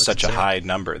 300 be is one to such a consider. high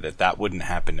number that wouldn't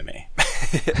happen to me.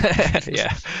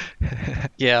 Yeah.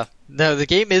 Yeah. No, the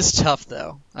game is tough,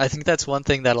 though. I think that's one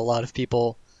thing that a lot of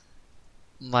people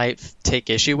might take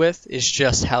issue with, is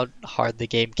just how hard the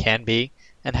game can be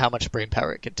and how much brain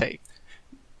power it can take.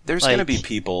 There's going to Like- be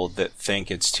people that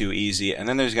think it's too easy, and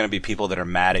then there's going to be people that are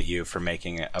mad at you for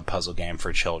making a puzzle game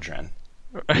for children.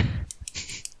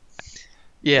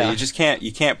 Yeah. You just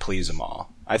can't please them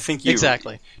all. I think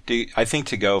Exactly. I think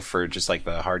to go for just like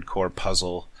the hardcore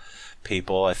puzzle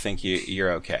people, I think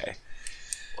you're okay.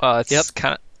 Well, it's Yep.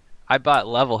 kind of. I bought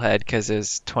Levelhead because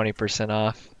it's 20%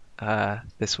 off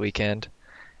this weekend.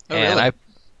 Oh, and really?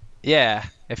 yeah,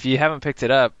 if you haven't picked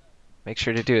it up, make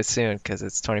sure to do it soon because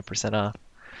it's 20% off.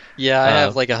 Yeah, I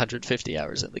have like 150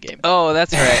 hours in the game. Oh,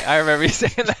 that's right. I remember you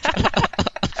saying that.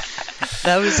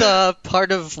 That was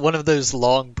part of one of those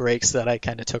long breaks that I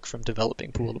kind of took from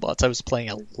developing Bewilderbots. I was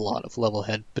playing a lot of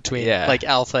Levelhead between Yeah. like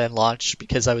alpha and launch,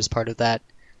 because I was part of that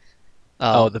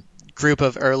The group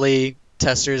of early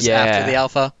testers Yeah. after the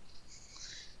alpha.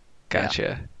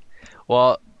 Gotcha.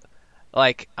 Well,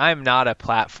 like I'm not a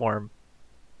platform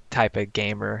type of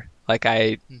gamer. Like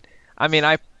I mean,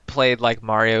 I played like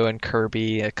Mario and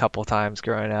Kirby a couple times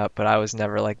growing up, but I was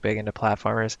never like big into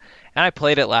platformers. And I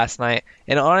played it last night,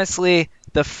 and honestly,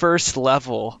 the first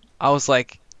level, I was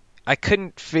like, I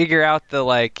couldn't figure out the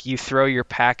like you throw your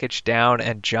package down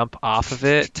and jump off of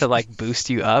it to like boost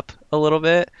you up a little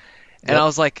bit. And I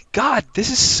was like, God, this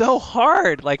is so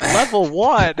hard, like level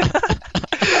 1.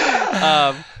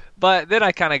 But then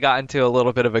I kind of got into a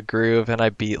little bit of a groove, and I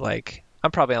beat like, I'm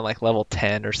probably on like level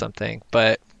 10 or something.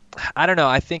 But I don't know.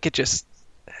 I think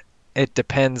it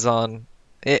depends on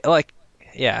it. Like,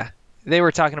 yeah, they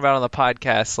were talking about on the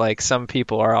podcast, like some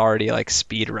people are already like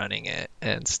speed running it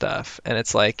and stuff. And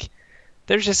it's like,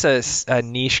 there's just a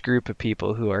niche group of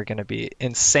people who are going to be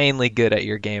insanely good at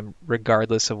your game,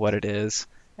 regardless of what it is.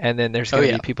 And then there's going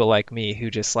to be people like me who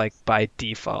just like by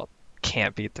default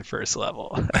can't beat the first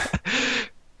level.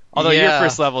 Although your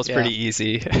first level is pretty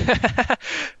easy.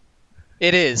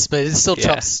 It is, but it still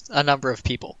trumps a number of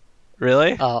people.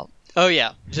 Really? Oh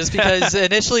yeah, just because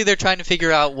initially they're trying to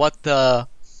figure out what the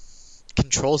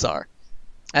controls are.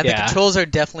 And the controls are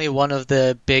definitely one of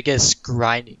the biggest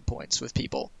grinding points with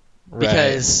people.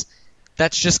 Because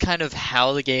that's just kind of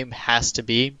how the game has to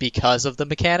be because of the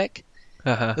mechanic.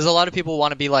 There's a lot of people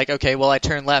want to be like, okay, well, I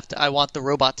turn left. I want the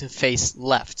robot to face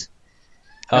left.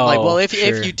 I'm like, well, if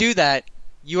you do that,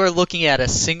 you are looking at a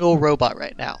single robot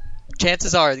right now.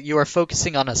 Chances are you are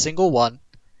focusing on a single one,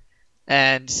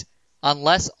 and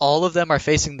unless all of them are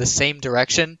facing the same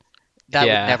direction, that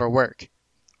would never work.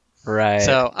 Right.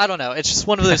 So, I don't know. It's just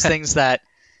one of those things that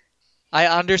I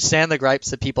understand the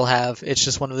gripes that people have. It's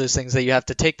just one of those things that you have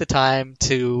to take the time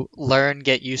to learn,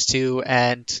 get used to,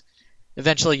 and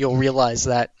eventually you'll realize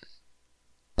that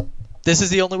this is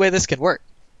the only way this can work.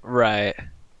 Right.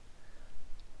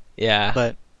 Yeah.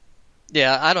 But,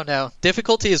 yeah, I don't know.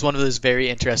 Difficulty is one of those very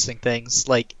interesting things.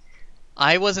 Like,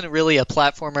 I wasn't really a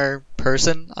platformer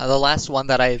person. The last one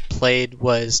that I played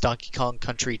was Donkey Kong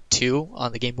Country 2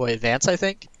 on the Game Boy Advance, I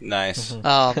think. Nice.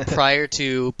 Prior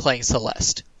to playing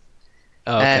Celeste.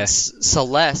 Oh, okay. And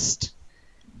Celeste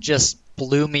just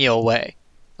blew me away.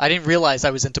 I didn't realize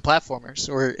I was into platformers,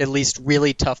 or at least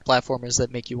really tough platformers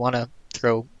that make you want to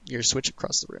throw your Switch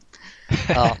across the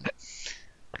room.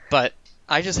 But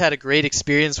I just had a great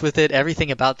experience with it.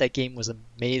 Everything about that game was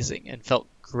amazing and felt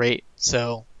great.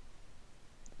 So,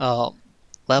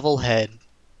 Levelhead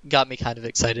got me kind of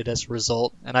excited as a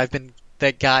result. And I've been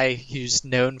that guy who's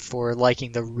known for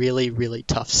liking the really, really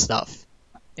tough stuff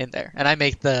in there. And I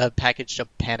make the package jump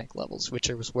panic levels, which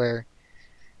is where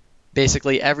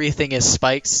basically everything is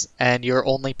spikes and your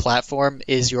only platform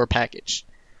is your package.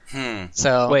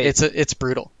 So Wait. it's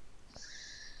brutal.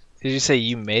 Did you say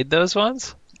you made those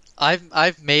ones?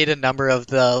 I've made a number of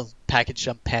the package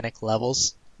jump panic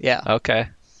levels. Yeah. Okay.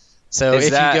 So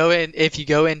if you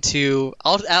go into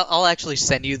I'll actually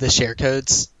send you the share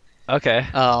codes. Okay.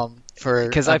 For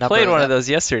because I played one of those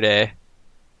yesterday.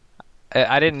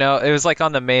 I didn't know it was like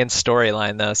on the main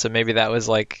storyline though, so maybe that was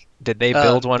like, did they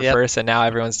build one first and now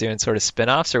everyone's doing sort of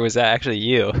spin-offs, or was that actually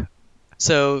you?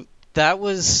 So that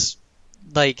was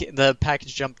like the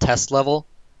package jump test level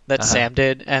that Sam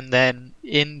did, and then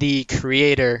in the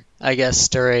creator, I guess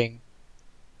during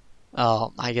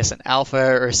an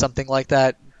alpha or something like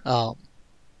that,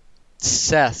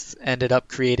 Seth ended up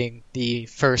creating the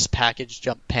first package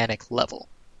jump panic level.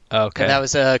 Okay. And that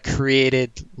was a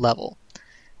created level.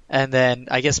 And then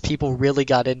I guess people really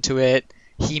got into it.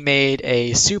 He made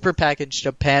a super package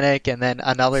jump panic, and then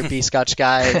another B-Scotch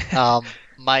guy,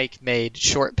 Mike, made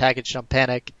short package jump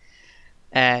panic.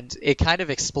 And it kind of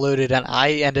exploded, and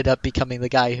I ended up becoming the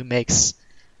guy who makes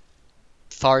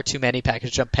far too many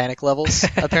package jump panic levels,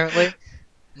 apparently.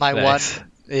 My Nice.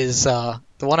 one is, the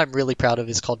one I'm really proud of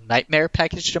is called Nightmare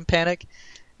Package Jump Panic,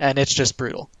 and it's just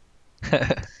brutal.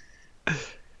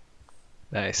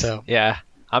 Nice. So. Yeah,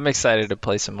 I'm excited to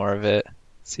play some more of it,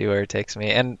 see where it takes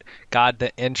me. And God,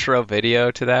 the intro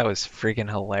video to that was freaking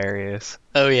hilarious.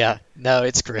 Oh yeah, no,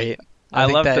 it's great. I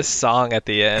think love that- the song at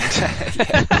the end.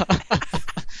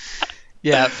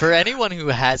 Yeah, for anyone who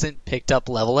hasn't picked up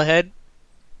Level Ahead,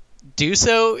 do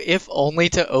so if only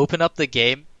to open up the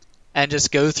game and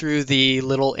just go through the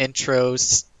little intro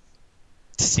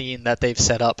scene that they've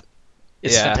set up.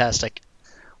 It's Yeah. fantastic.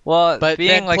 Well, But being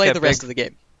then like play a the big, rest of the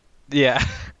game. yeah,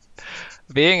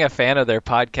 being a fan of their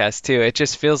podcast too, it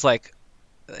just feels like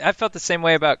I felt the same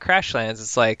way about Crashlands.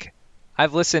 It's like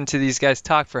I've listened to these guys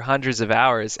talk for hundreds of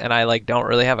hours, and I like don't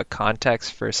really have a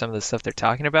context for some of the stuff they're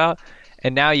talking about.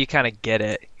 And now you kind of get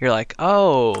it. You're like,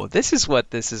 oh, this is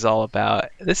what this is all about.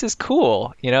 This is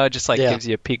cool. You know, it just like gives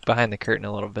you a peek behind the curtain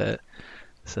a little bit.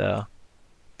 So,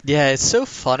 Yeah, it's so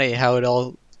funny how it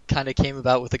all kind of came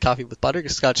about with the coffee with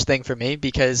butterscotch thing for me,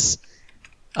 because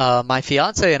My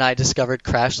fiance and I discovered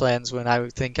Crashlands when I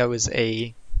think I was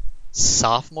a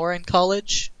sophomore in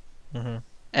college, Hmm.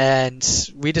 and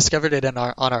we discovered it on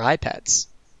our iPads.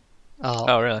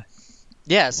 Oh, really?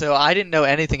 Yeah, so I didn't know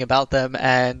anything about them,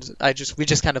 and we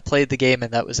just kind of played the game,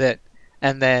 and that was it.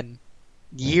 And then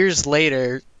years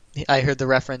later, I heard the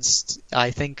reference,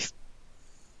 I think,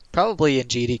 probably in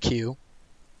GDQ,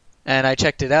 and I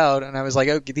checked it out, and I was like,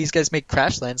 oh, these guys make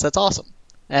Crashlands, that's awesome.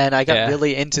 And I got Yeah.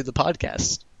 really into the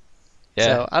podcast. Yeah,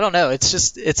 So, I don't know, it's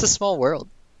a small world.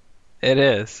 it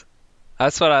is.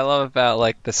 That's what I love about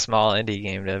like the small indie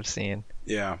game dev scene.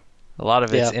 Yeah. A lot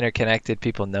of it's Yeah. interconnected.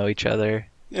 People know each other.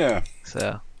 Yeah.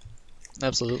 So,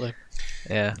 Absolutely.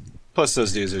 yeah. Plus,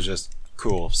 those dudes are just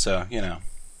cool. So, Yeah,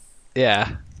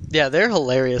 Yeah, they're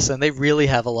hilarious, and they really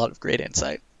have a lot of great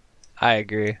insight. I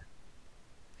agree.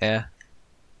 Yeah.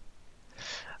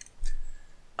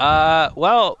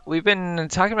 Well, we've been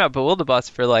talking about Bewilderbots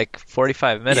for like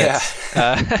 45 minutes.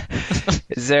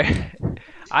 Is there...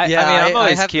 I mean, I'm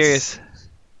always have curious.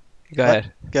 Go What?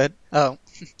 ahead. Good. Oh.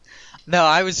 No,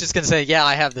 I was just going to say, yeah,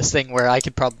 I have this thing where I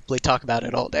could probably talk about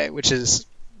it all day, which is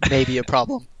maybe a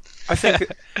problem. I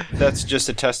think that's just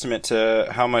a testament to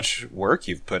how much work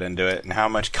you've put into it and how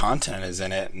much content is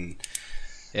in it. And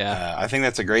Yeah. I think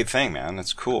that's a great thing, man.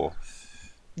 That's cool.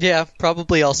 Yeah,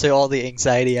 probably also all the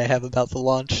anxiety I have about the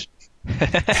launch.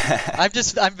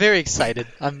 I'm very excited.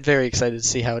 I'm very excited to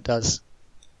see how it does.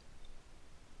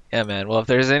 Yeah, man. Well, if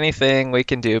there's anything we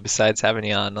can do besides having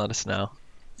you on, let us know.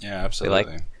 Yeah,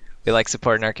 absolutely. We like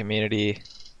supporting our community,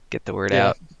 get the word Yeah,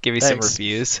 out, give you thanks. some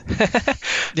reviews.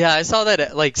 Yeah, I saw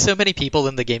that like so many people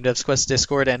in the Game Devs Quest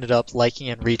Discord ended up liking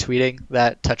and retweeting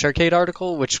that Touch Arcade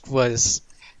article, which was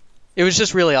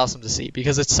just really awesome to see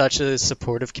because it's such a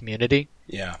supportive community.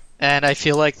 Yeah. And I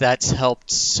feel like that's helped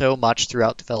so much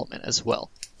throughout development as well.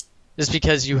 Just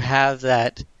because you have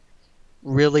that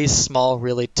really small,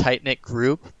 really tight-knit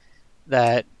group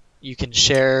that you can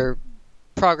share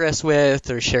progress with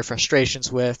or share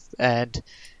frustrations with and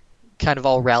kind of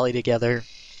all rally together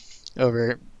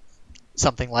over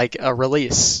something like a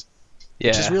release,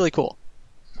 which is really cool.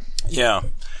 Yeah.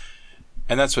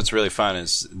 And that's what's really fun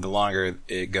is the longer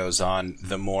it goes on,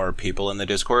 the more people in the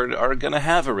Discord are going to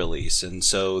have a release. And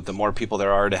so the more people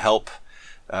there are to help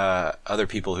other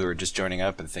people who are just joining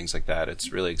up and things like that.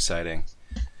 It's really exciting.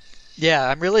 Yeah,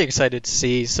 I'm really excited to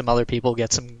see some other people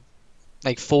get some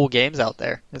like full games out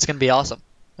there. It's going to be awesome.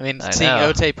 I mean, I seeing know.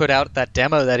 Ote put out that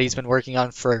demo that he's been working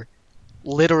on for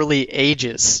literally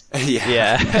ages.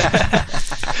 Yeah.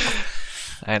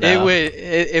 I know.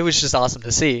 It was just awesome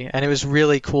to see, and it was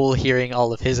really cool hearing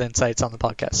all of his insights on the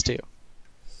podcast too.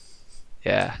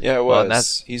 Yeah. Yeah, it Well,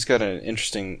 was. He's got an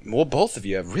interesting... Well, both of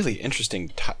you have really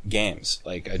interesting games.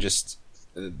 Like,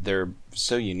 they're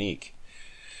so unique.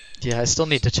 Yeah, I still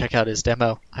need to check out his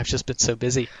demo. I've just been so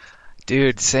busy.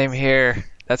 Dude, same here.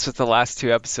 That's what the last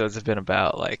 2 episodes have been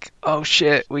about. Like, oh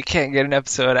shit, we can't get an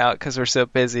episode out because we're so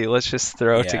busy. Let's just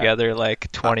throw Yeah. together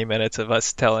like 20 minutes of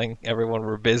us telling everyone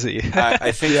we're busy.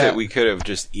 I think Yeah. that we could have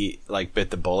just bit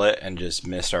the bullet and just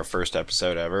missed our first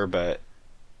episode ever, but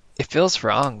It feels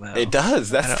wrong though. it does.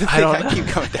 That's the I thing don't I know. keep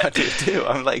coming down to too.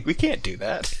 I'm like, we can't do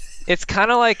that. It's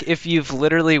kind of like if you've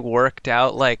literally worked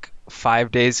out like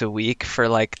 5 days a week for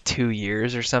like 2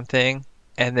 years or something,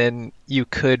 and then you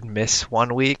could miss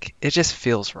 1 week. It just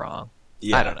feels wrong.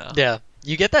 Yeah. I don't know. Yeah,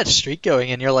 you get that streak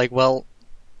going, and you're like, well,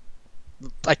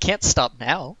 I can't stop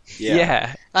now.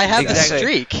 Yeah, I have Exactly. the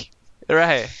streak.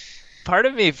 right. Part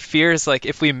of me fears like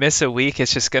if we miss a week,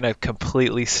 it's just gonna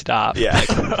completely stop. Yeah.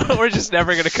 Like, we're just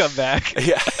never gonna come back.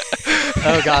 Yeah.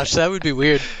 Oh gosh, that would be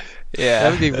weird. Yeah,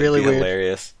 That would be That'd really be weird.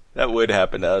 hilarious. That would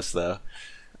happen to us, though.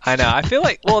 I know. I feel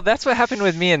like, well, that's what happened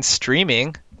with me in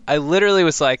streaming. I literally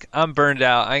was like, I'm burned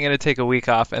out. I'm going to take a week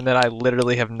off. And then I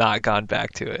literally have not gone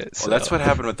back to it. So Well, that's what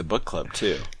happened with the book club,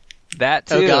 too. That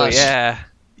Oh, too, gosh. yeah.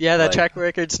 Yeah, that Like- track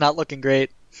record's not looking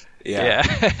great. Yeah.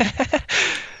 Yeah.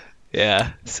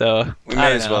 Yeah. So, We I may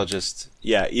don't as know. well just,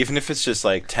 even if it's just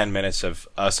like 10 minutes of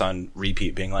us on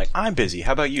repeat being like, I'm busy.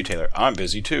 How about you, Taylor? I'm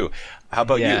busy too. How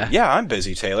about Yeah. you? Yeah, I'm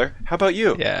busy, Taylor. How about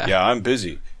you? Yeah. Yeah, I'm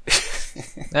busy.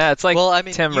 Yeah, it's like Well, I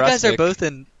mean, Tim you guys are Rustick. both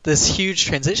in this huge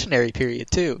transitionary period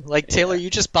too. Like Taylor, you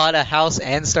just bought a house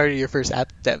and started your first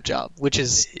app dev job, which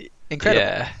is incredible.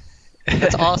 Yeah.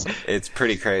 That's awesome. It's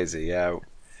pretty crazy, yeah.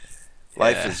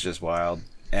 Life Yeah. is just wild.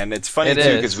 And it's funny It too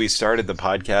is. because we started the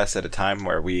podcast at a time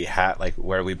where we had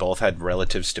where we both had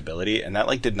relative stability, and that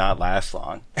did not last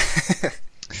long.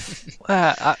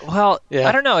 Well, Yeah.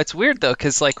 I don't know. It's weird though,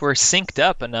 because like we're synced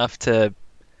up enough to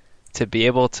be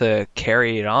able to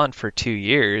carry it on for 2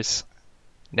 years.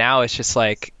 Now it's just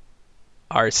like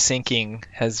our syncing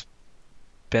has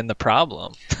been the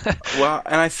problem. Well,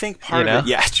 and I think part You of know?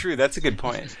 it, yeah, true, that's a good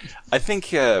point. I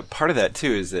think part of that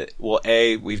too is that, well,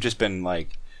 A, we've just been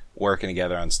like working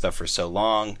together on stuff for so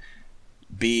long.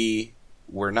 B,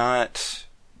 we're not,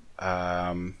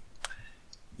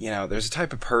 there's a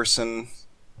type of person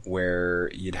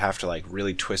where you'd have to like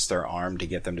really twist their arm to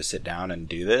get them to sit down and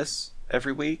do this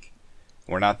every week.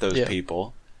 We're not those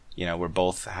people. We're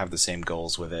both have the same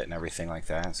goals with it and everything like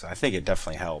that. So I think it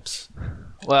definitely helps.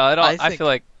 Well, I think- feel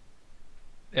like,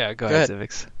 yeah, go ahead,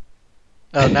 Civics.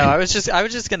 Oh no, I was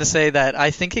just gonna say that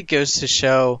I think it goes to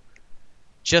show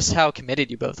just how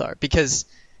committed you both are. Because,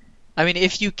 I mean,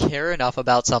 if you care enough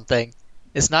about something,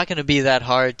 it's not going to be that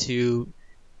hard to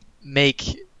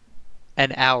make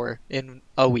an hour in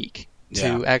a week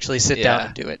to actually sit down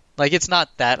and do it. Like, it's not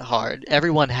that hard.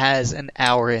 Everyone has an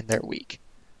hour in their week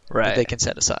that they can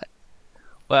set aside.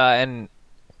 Well, and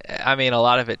I mean, a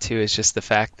lot of it too is just the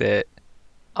fact that,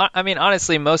 I mean,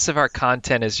 honestly, most of our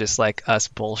content is just like us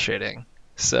bullshitting.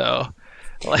 So,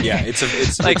 like, yeah,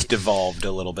 it's like it's devolved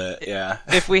a little bit. Yeah.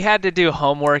 If we had to do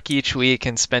homework each week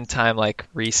and spend time like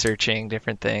researching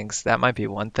different things, that might be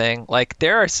one thing. Like,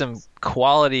 there are some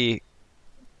quality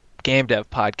game dev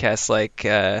podcasts, like,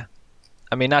 I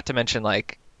mean, not to mention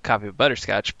like Coffee with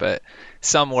Butterscotch, but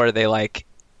some where they like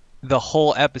the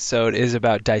whole episode is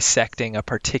about dissecting a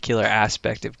particular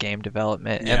aspect of game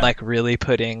development and like really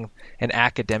putting an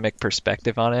academic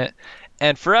perspective on it.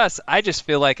 And for us, I just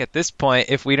feel like at this point,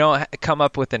 if we don't come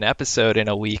up with an episode in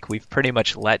a week, we've pretty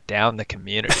much let down the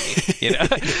community,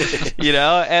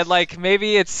 and like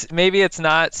maybe it's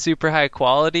not super high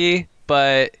quality,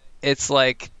 but it's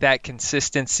like that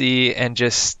consistency and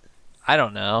just, I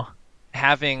don't know,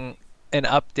 having an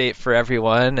update for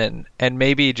everyone, and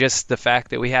maybe just the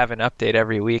fact that we have an update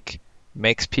every week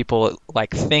makes people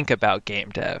like think about game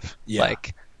dev. Yeah.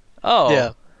 Like,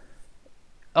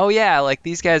 like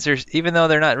these guys are, even though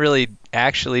they're not really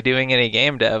actually doing any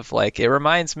game dev, like it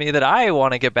reminds me that I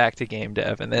want to get back to game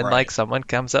dev, and then like someone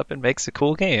comes up and makes a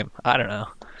cool game. I don't know.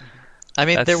 I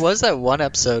mean, there was that one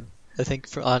episode, I think,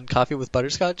 on Coffee with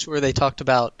Butterscotch, where they talked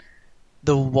about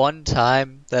the one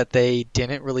time that they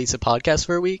didn't release a podcast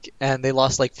for a week, and they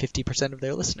lost like 50% of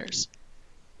their listeners.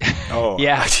 Oh,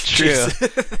 yeah, true.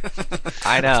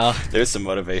 I know. There's some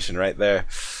motivation right there.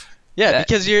 Yeah,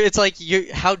 because it's like,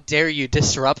 how dare you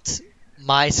disrupt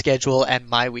my schedule and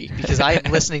my week? Because I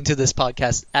am listening to this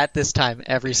podcast at this time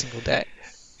every single day.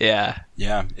 Yeah.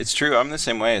 Yeah, it's true. I'm the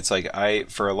same way. It's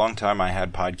like for a long time, I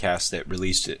had podcasts that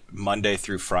released it Monday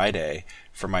through Friday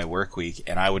for my work week,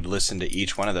 and I would listen to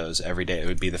each one of those every day. It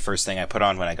would be the first thing I put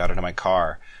on when I got into my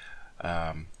car,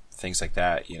 things like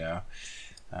that,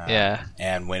 Yeah.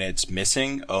 And when it's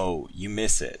missing, you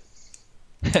miss it.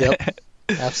 Yep,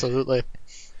 absolutely.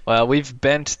 Well, we've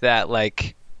bent that,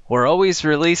 like, we're always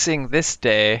releasing this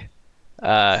day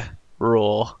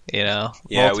rule, Yeah,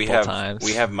 multiple times.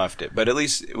 we have muffed it, but at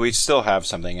least we still have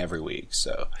something every week,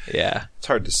 so yeah, it's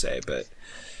hard to say, but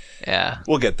yeah,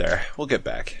 we'll get there. We'll get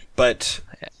back. But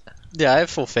yeah, I have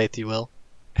full faith you will.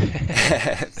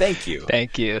 Thank you.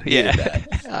 Thank you. Needed Yeah.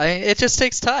 that. It just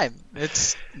takes time.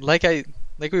 It's like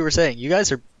we were saying, you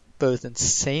guys are both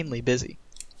insanely busy.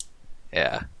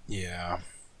 Yeah. Yeah.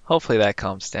 Hopefully that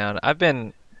calms down. I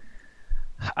don't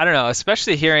know,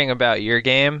 especially hearing about your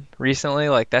game recently,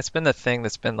 like that's been the thing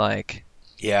that's been like,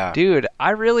 yeah, dude,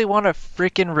 I really want to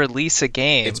freaking release a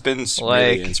game. It's been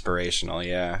really inspirational,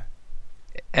 yeah.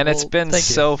 And it's been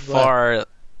so far,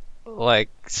 like,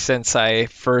 since I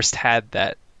first had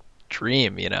that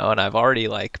dream, and I've already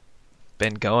like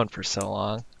been going for so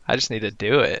long. I just need to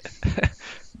do it.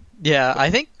 Yeah, I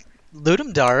think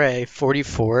Ludum Dare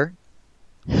 44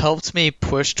 helped me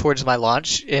push towards my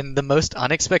launch in the most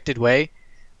unexpected way,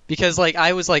 because like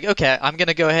I was like, okay, I'm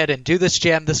gonna go ahead and do this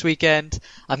jam this weekend.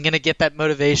 I'm gonna get that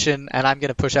motivation, and I'm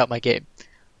gonna push out my game.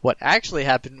 What actually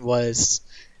happened was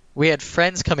we had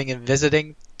friends coming and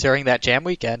visiting during that jam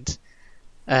weekend.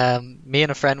 Me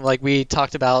and a friend, like, we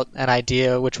talked about an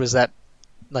idea, which was that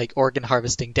like organ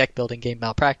harvesting deck building game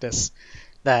Malpractice.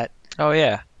 That oh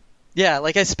yeah,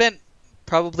 like I spent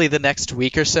probably the next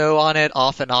week or so on it,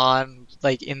 off and on,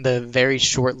 like in the very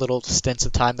short little stints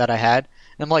of time that I had.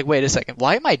 And I'm like, wait a second,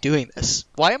 why am I doing this?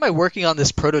 Why am I working on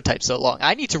this prototype so long?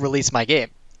 I need to release my game.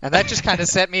 And that just kind of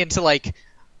set me into like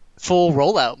full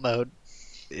rollout mode.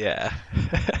 Yeah.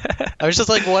 I was just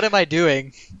like, what am I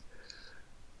doing?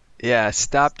 Yeah,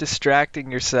 stop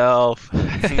distracting yourself.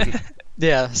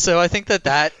 Yeah, so I think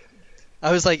that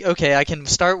I was like, okay, I can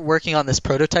start working on this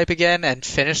prototype again and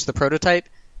finish the prototype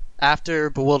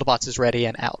after Bewilderbots is ready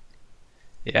and out.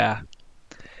 Yeah.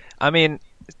 I mean,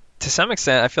 to some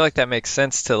extent, I feel like that makes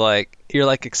sense to like, you're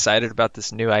like excited about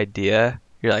this new idea,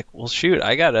 you're like, well, shoot,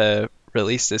 I gotta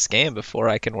release this game before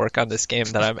I can work on this game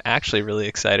that I'm actually really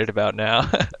excited about now.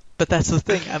 But that's the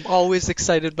thing. I'm always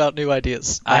excited about new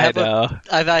ideas. I know.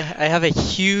 I have a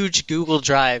huge Google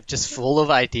Drive just full of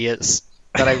ideas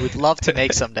that I would love to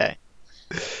make someday.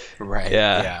 Right.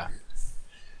 Yeah.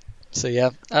 So yeah,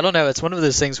 I don't know. It's one of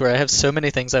those things where I have so many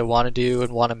things I want to do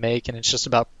and want to make, and it's just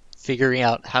about figuring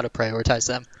out how to prioritize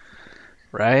them.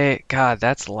 Right? God,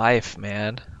 that's life,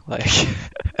 man. Like,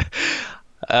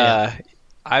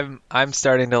 I'm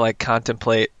starting to like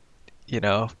contemplate,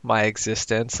 my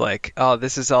existence. Like, oh,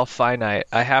 this is all finite.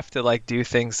 I have to like do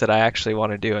things that I actually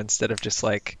want to do instead of just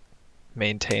like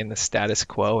maintain the status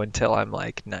quo until I'm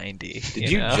like 90. Did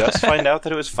you just find out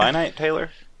that it was finite, Taylor?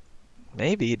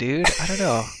 Maybe, dude. I don't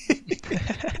know.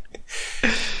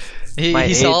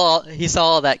 He saw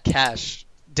all that cash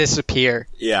disappear.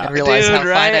 Yeah. And realized Dude, how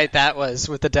right? finite that was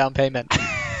with the down payment.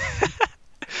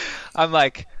 I'm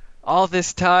like, all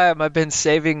this time I've been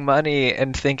saving money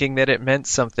and thinking that it meant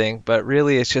something, but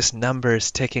really it's just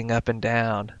numbers ticking up and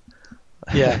down.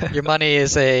 Yeah, your money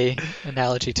is a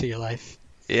analogy to your life.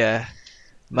 Yeah.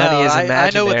 Money is imaginary. I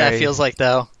know what that feels like,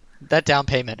 though. That down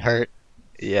payment hurt.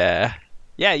 Yeah.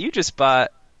 Yeah, you just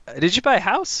bought... Did you buy a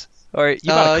house? Or you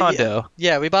bought a condo?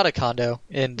 Yeah, we bought a condo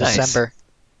in Nice. December.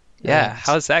 Yeah,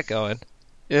 how's that going?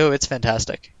 Oh, it's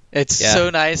fantastic. It's so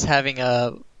nice having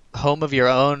a home of your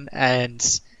own,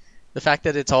 and the fact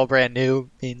that it's all brand new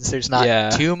means there's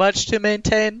not too much to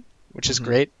maintain, which is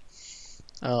great.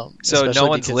 So no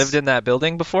one's lived in that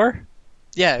building before?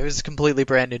 Yeah, it was a completely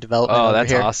brand new development over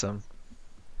that's here. awesome.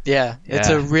 Yeah, it's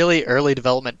a really early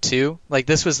development too. Like,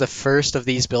 this was the first of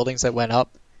these buildings that went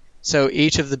up, so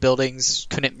each of the buildings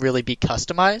couldn't really be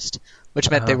customized,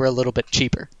 which meant they were a little bit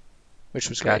cheaper, which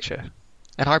was great. Gotcha.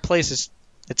 And our place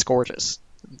it's gorgeous.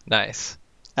 Nice.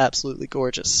 Absolutely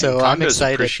gorgeous. So and I'm condos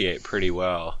excited. appreciate pretty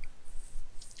well.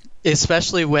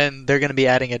 Especially when they're going to be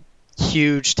adding a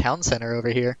huge town center over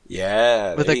here.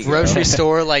 Yeah. With a grocery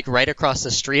store like right across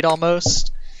the street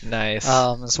almost. Nice.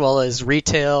 As well as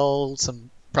retail, some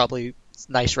probably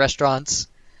nice restaurants.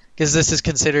 Because this is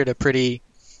considered a pretty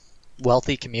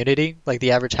wealthy community. Like,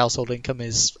 the average household income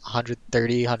is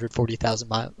 $130,000,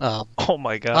 $140,000. Oh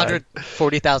my god.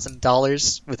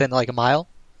 $140,000 within like a mile.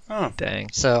 Oh, dang.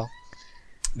 So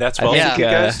that's wealthy think, you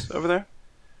guys over there?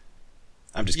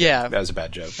 I'm just kidding. Yeah. That was a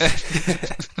bad joke.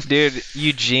 Dude,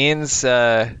 Eugene's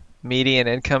median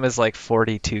income is like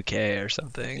 $42K or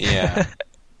something. Yeah.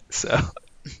 So.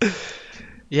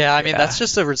 Yeah, I mean, that's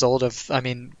just a result of,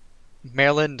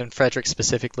 Maryland and Frederick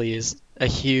specifically is a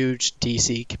huge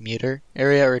DC commuter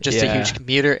area, or just a huge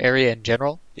commuter area in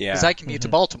general. Yeah. Because I commute to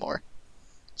Baltimore.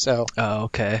 So. Oh,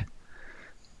 okay.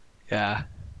 Yeah.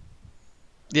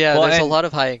 Yeah, there's a lot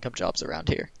of high income jobs around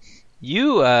here.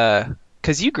 You,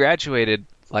 because you graduated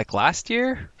like last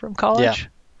year from college? Yeah.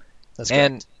 That's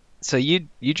correct. And so you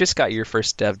just got your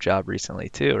first dev job recently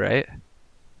too, right?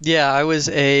 Yeah, I was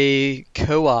a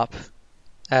co-op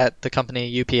at the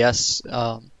company UPS,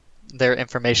 their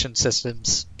information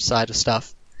systems side of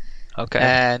stuff. Okay.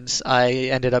 And I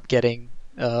ended up getting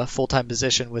a full-time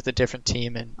position with a different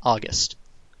team in August.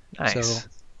 Nice. So,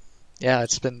 yeah,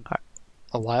 it's been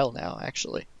a while now,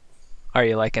 actually. Are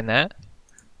you liking that?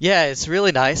 Yeah, it's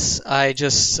really nice. I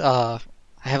just I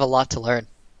have a lot to learn,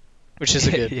 which is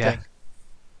a good thing.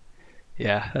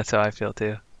 Yeah, that's how I feel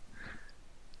too.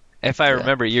 If I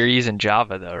remember, you're using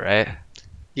Java though, right?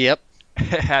 Yep.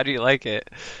 How do you like it?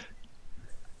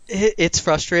 It's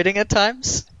frustrating at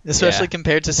times, especially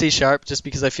compared to C#, just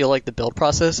because I feel like the build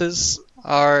processes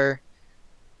are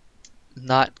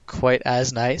not quite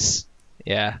as nice.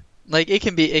 Yeah. Like, it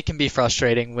can be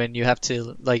frustrating when you have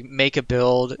to like make a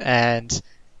build and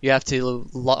you have to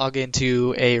log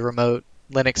into a remote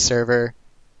Linux server,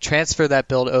 transfer that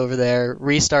build over there,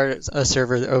 restart a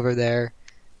server over there,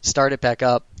 start it back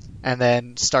up, and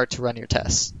then start to run your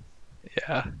tests.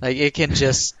 Yeah. Like, it can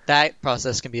just, that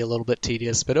process can be a little bit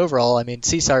tedious, but overall,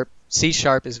 C#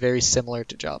 is very similar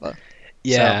to Java.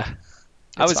 Yeah. So,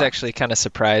 I was fine. actually kind of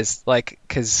surprised, like,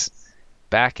 because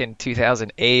back in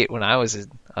 2008 when I was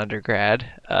in undergrad,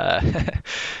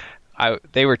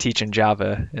 they were teaching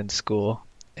Java in school,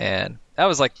 and that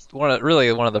was like one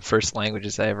of the first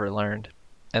languages I ever learned.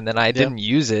 And then I didn't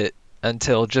use it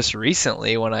until just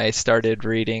recently when I started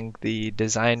reading the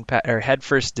Head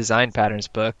First Design Patterns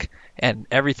book, and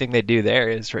everything they do there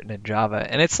is written in Java,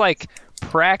 and it's like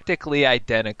practically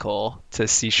identical to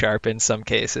C# in some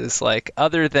cases, like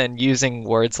other than using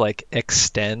words like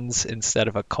extends instead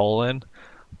of a colon,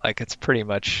 like it's pretty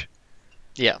much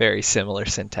very similar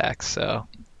syntax. So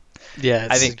yeah,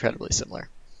 it's incredibly similar.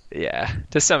 Yeah,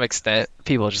 to some extent,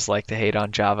 people just like to hate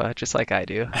on Java, just like I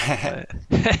do.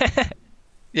 But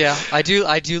Yeah, I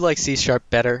do like C#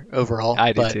 better overall.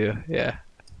 I do but, too. Yeah,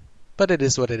 But it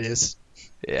is what it is.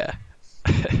 yeah.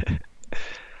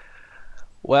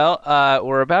 Well,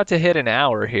 we're about to hit an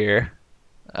hour here.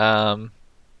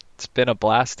 It's been a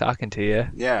blast talking to you.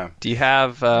 Yeah. Do you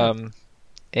have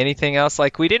anything else?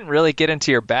 Like, we didn't really get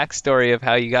into your backstory of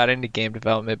how you got into game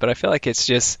development, but I feel like it's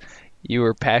just you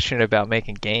were passionate about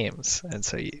making games, and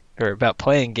so or about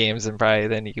playing games, and probably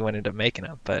then you went into making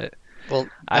them. But Well,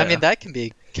 I I don't mean know. that can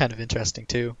be kind of interesting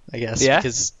too, I guess. Yeah?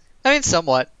 Because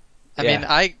somewhat. I Yeah. mean,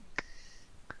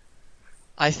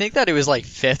 I think that it was like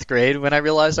 5th grade when I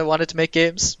realized I wanted to make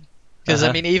games. Because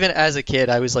Uh-huh. even as a kid,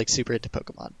 I was like super into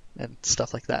Pokemon and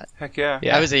stuff like that. Heck yeah.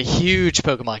 Yeah. I was a huge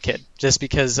Pokemon kid just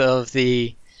because of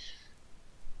the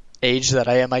age that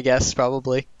I am, I guess,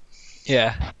 probably.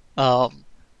 Yeah.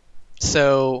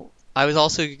 So I was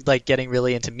also like getting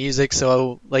really into music.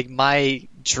 So like my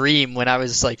dream when I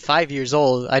was like 5 years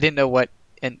old, I didn't know what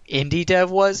an indie dev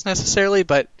was necessarily,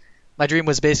 but my dream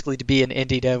was basically to be an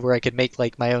indie dev where I could make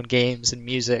like my own games and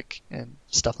music and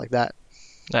stuff like that.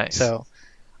 Nice. So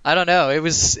I don't know. It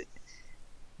was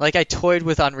like I toyed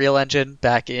with Unreal Engine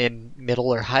back in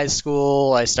middle or high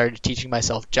school. I started teaching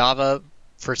myself Java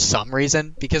for some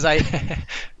reason because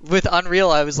with Unreal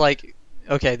I was like,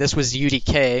 okay, this was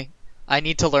UDK. I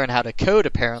need to learn how to code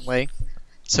apparently.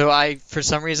 So I, for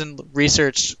some reason,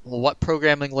 researched what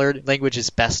programming language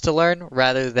is best to learn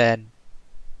rather than,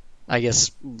 I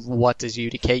guess, what does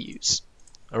UDK use.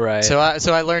 Right. So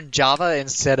I learned Java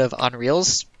instead of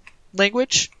Unreal's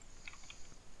language,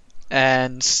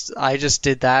 and I just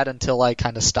did that until I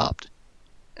kind of stopped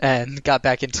and got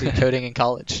back into coding in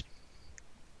college.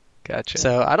 Gotcha.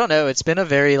 So I don't know. It's been a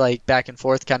very like back and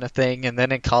forth kind of thing. And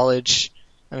then in college,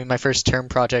 I mean, my first term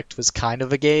project was kind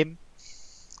of a game,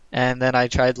 and then I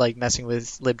tried like messing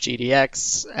with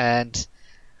libgdx, and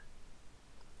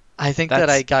I think that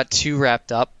I got too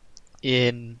wrapped up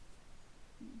in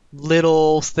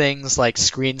little things like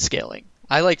screen scaling.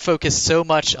 I like focused so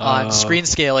much on screen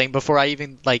scaling before I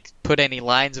even like put any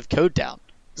lines of code down.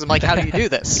 Because I'm like, how do you do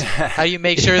this? How do you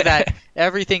make sure that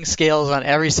everything scales on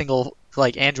every single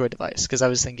like Android device? Because I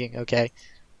was thinking, okay,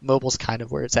 mobile's kind of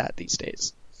where it's at these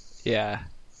days. Yeah.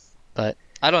 But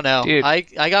I don't know. Dude.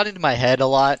 I got into my head a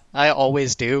lot. I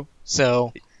always do.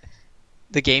 So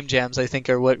the game jams, I think,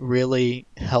 are what really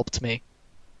helped me.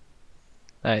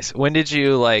 Nice. When did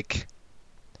you like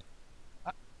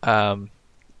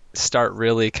start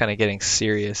really kind of getting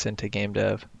serious into game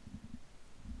dev?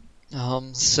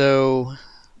 So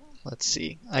let's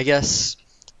see. I guess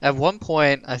at one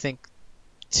point, I think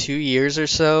 2 years or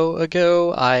so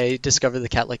ago, I discovered the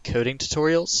Cat-like coding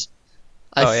tutorials.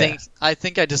 I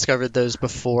think I discovered those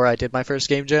before I did my first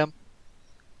game jam.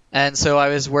 And so I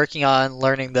was working on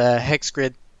learning the hex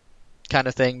grid kind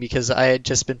of thing because I had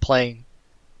just been playing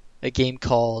a game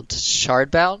called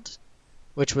Shardbound,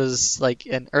 which was like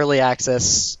an early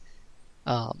access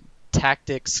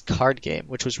tactics card game,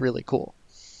 which was really cool.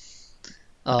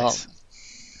 Nice.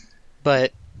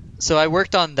 But so I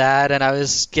worked on that, and I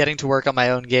was getting to work on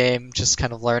my own game, just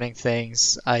kind of learning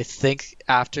things. I think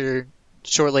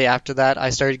shortly after that,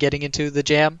 I started getting into the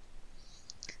jam,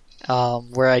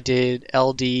 where I did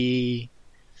LD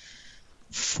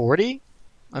 40,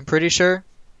 I'm pretty sure.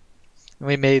 And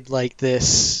we made like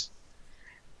this,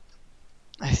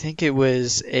 I think it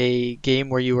was a game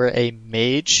where you were a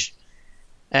mage,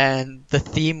 and the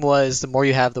theme was the more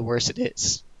you have, the worse it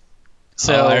is.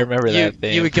 So I remember that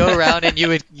theme. You would go around and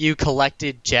you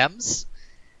collected gems,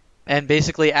 and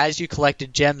basically as you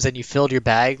collected gems and you filled your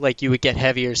bag, like you would get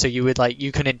heavier. So you would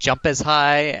you couldn't jump as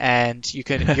high, and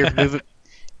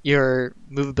your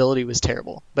movability was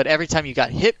terrible. But every time you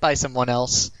got hit by someone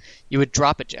else, you would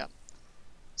drop a gem.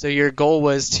 So your goal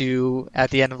was to, at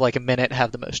the end of like a minute,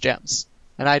 have the most gems.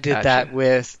 And I did that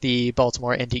with the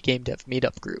Baltimore Indie Game Dev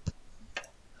Meetup group.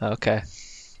 Okay.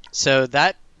 So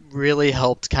that really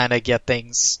helped kind of get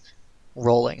things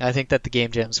rolling. I think that the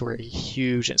game jams were a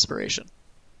huge inspiration.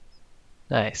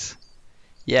 Nice.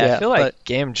 Yeah, I feel like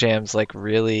game jams like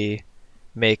really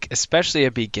make, especially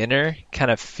a beginner,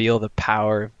 kind of feel the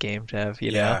power of game dev,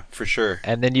 you know? Yeah, for sure.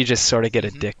 And then you just sort of get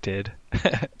addicted.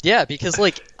 Yeah, because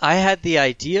like I had the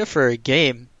idea for a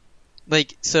game,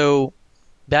 so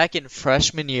back in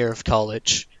freshman year of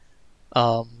college,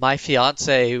 my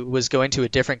fiance was going to a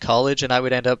different college, and I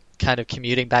would end up kind of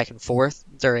commuting back and forth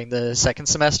during the second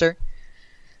semester.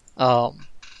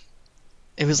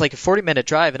 It was like a 40-minute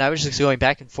drive, and I was just going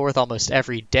back and forth almost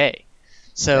every day.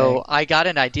 So I got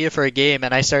an idea for a game,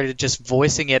 and I started just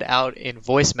voicing it out in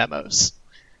voice memos.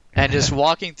 and just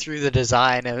walking through the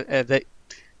design.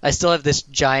 I still have this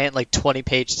giant, like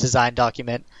 20-page design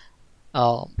document,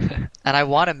 and I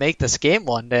want to make this game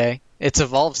one day. It's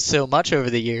evolved so much over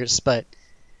the years, but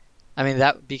I mean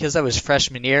that because I was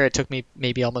freshman year, it took me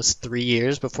maybe almost 3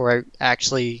 years before I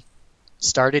actually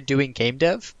started doing game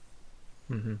dev.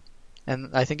 Mm-hmm. And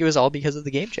I think it was all because of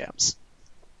the game jams.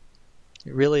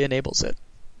 It really enables it.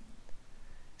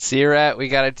 C-Rat, we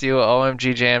got to do a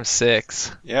OMG Jam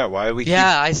 6. Yeah, why we?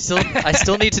 Yeah, I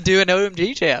still need to do an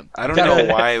OMG jam. I don't know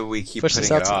why we keep push putting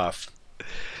this it out off.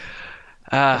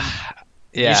 Yeah,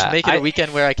 You should make it a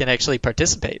weekend where I can actually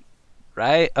participate.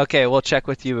 Right? Okay, we'll check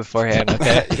with you beforehand,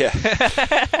 okay? Yeah.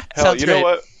 Hell, Sounds you know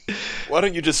great. what? Why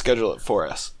don't you just schedule it for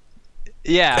us?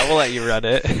 Yeah, we'll let you run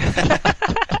it.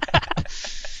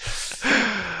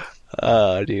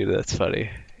 Oh, dude, that's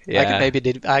funny. Yeah. I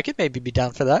could maybe be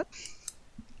down for that.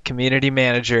 Community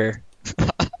manager.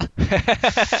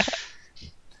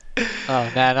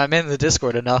 Oh man, I'm in the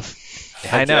Discord enough.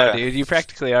 I know, yeah. dude. You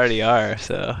practically already are,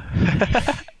 so.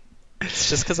 It's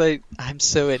just because I'm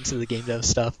so into the game dev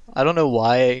stuff. I don't know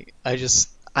why.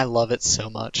 I love it so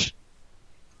much.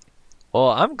 Well,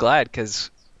 I'm glad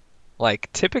because,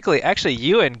 like, typically, actually,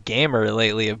 you and Gamer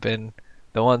lately have been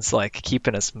the ones, like,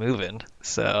 keeping us moving,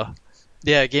 so.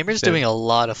 Yeah, Gamer's doing a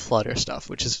lot of Flutter stuff,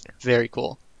 which is very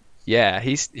cool. Yeah,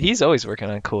 he's always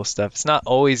working on cool stuff. It's not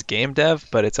always game dev,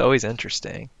 but it's always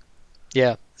interesting.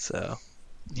 Yeah, So,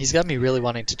 he's got me really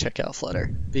wanting to check out Flutter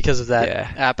because of that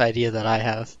Yeah. app idea that I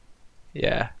have.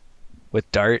 yeah.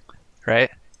 With Dart,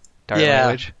 right? Dart Yeah.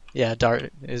 language? Yeah,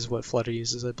 Dart is what Flutter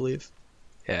uses, I believe.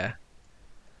 Yeah.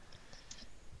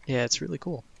 Yeah, it's really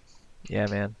cool. Yeah,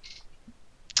 man.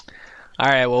 All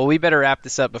right, well, we better wrap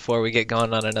this up before we get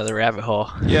going on another rabbit hole.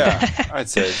 Yeah, I'd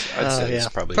say Oh, it's yeah.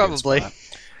 probably Probably. A good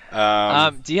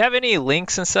spot. Do you have any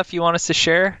links and stuff you want us to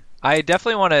share? I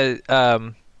definitely want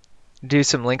to do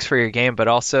some links for your game, but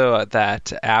also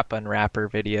that app unwrapper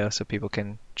video so people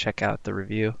can check out the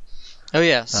review. Oh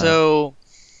yeah, so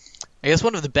I guess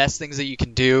one of the best things that you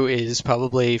can do is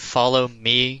probably follow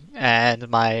me and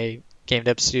my game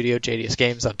dev studio, JDS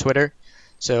Games, on Twitter.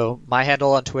 So my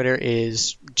handle on Twitter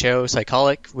is Joe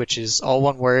Psycholic, which is all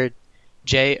one word,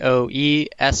 JoeSycalik.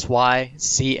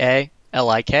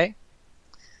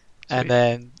 And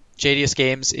then JDS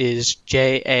Games is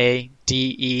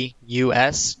JADEUS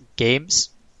Games,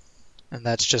 and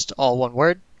that's just all one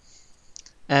word.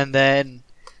 And then,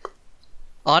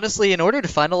 honestly, in order to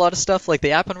find a lot of stuff like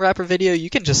the App Unwrapper video, you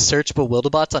can just search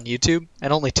Bewilderbots on YouTube,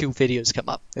 and only 2 videos come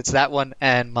up. It's that one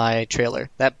and my trailer.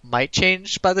 That might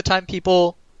change by the time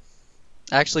people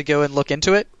actually go and look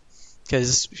into it,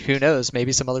 because who knows,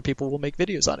 maybe some other people will make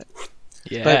videos on it.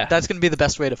 Yeah. But that's going to be the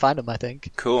best way to find them, I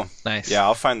think. Cool. Nice. Yeah,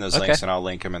 I'll find those Okay. links and I'll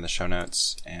link them in the show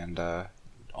notes and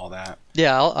all that.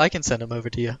 Yeah, I can send them over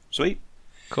to you. Sweet.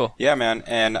 Cool. Yeah, man.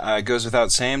 And it goes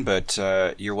without saying, but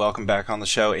you're welcome back on the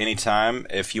show anytime.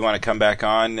 If you want to come back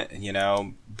on,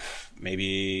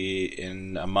 maybe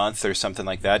in a month or something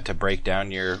like that to break down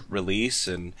your release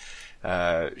and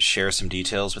share some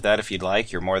details with that if you'd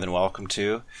like, you're more than welcome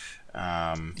to.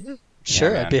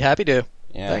 Sure, man. I'd be happy to.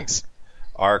 Yeah. Thanks.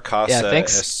 Our casa Yeah,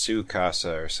 thanks. es su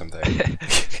casa or something.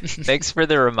 Thanks for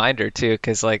the reminder too,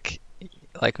 because like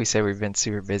we said, we've been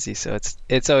super busy, so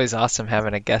it's always awesome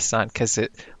having a guest on because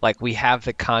we have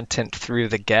the content through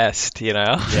the guest,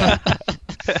 Yeah.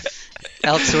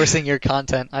 Outsourcing your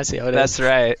content. I see how it is. That's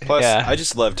right. Plus, yeah. I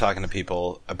just love talking to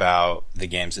people about the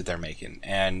games that they're making,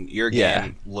 and your game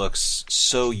Yeah. looks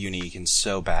so unique and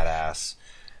so badass.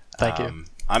 Thank you.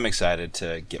 I'm excited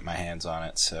to get my hands on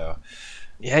it. So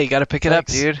Yeah, you got to pick it up,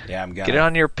 Thanks. dude. yeah, I'm gonna Get it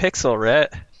on your Pixel,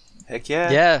 Rhett. Heck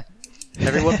yeah. Yeah.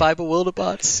 Everyone buy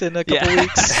Bewilderbots in a couple Yeah.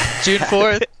 weeks. June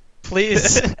 4th,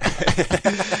 please.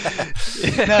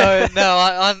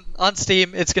 No, on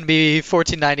Steam it's going to be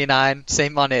 $14.99,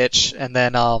 same on itch, and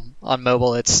then on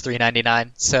mobile it's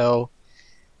 $3.99. So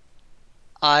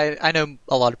I know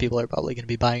a lot of people are probably going to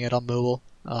be buying it on mobile,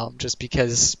 just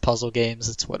because puzzle games,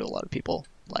 it's what a lot of people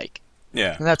like.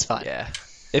 Yeah. And that's fine. Yeah,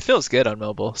 it feels good on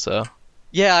mobile. So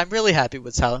Yeah, I'm really happy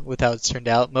with how it's turned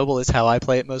out. Mobile is how I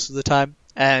play it most of the time.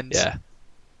 And yeah,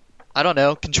 I don't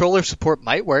know, controller support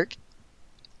might work.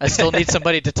 I still need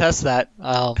somebody to test that.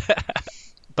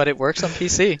 But it works on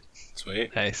PC.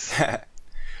 Sweet. nice.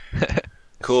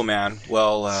 Cool, man.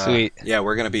 Well, Sweet. Yeah,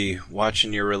 we're going to be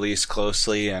watching your release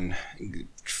closely and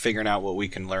figuring out what we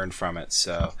can learn from it.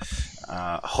 So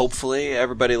hopefully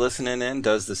everybody listening in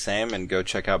does the same and go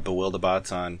check out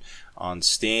Bewilderbots on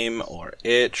Steam or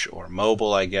itch or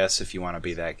mobile, I guess, if you want to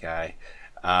be that guy.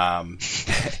 And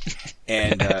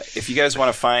if you guys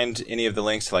want to find any of the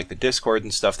links to like the Discord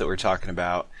and stuff that we're talking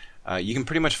about, You can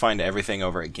pretty much find everything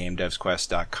over at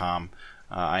GameDevsQuest.com.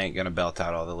 I ain't going to belt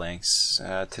out all the links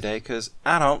today because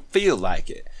I don't feel like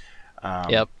it.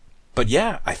 Yep. But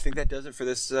yeah, I think that does it for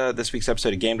this week's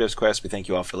episode of Game Devs Quest. We thank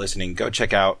you all for listening. Go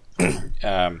check out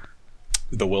the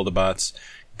Wildabots.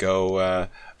 Go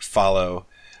follow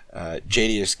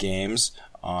JDS Games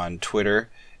on Twitter,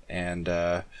 and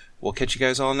we'll catch you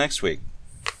guys all next week.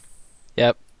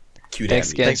 Yep. Cute Thanks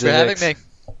Abby. again. Thanks for having me.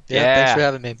 Yeah. Thanks for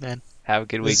having me, man. Have a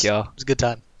good week, y'all. It was a good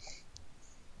time.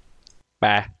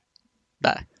 Bye.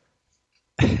 Bye.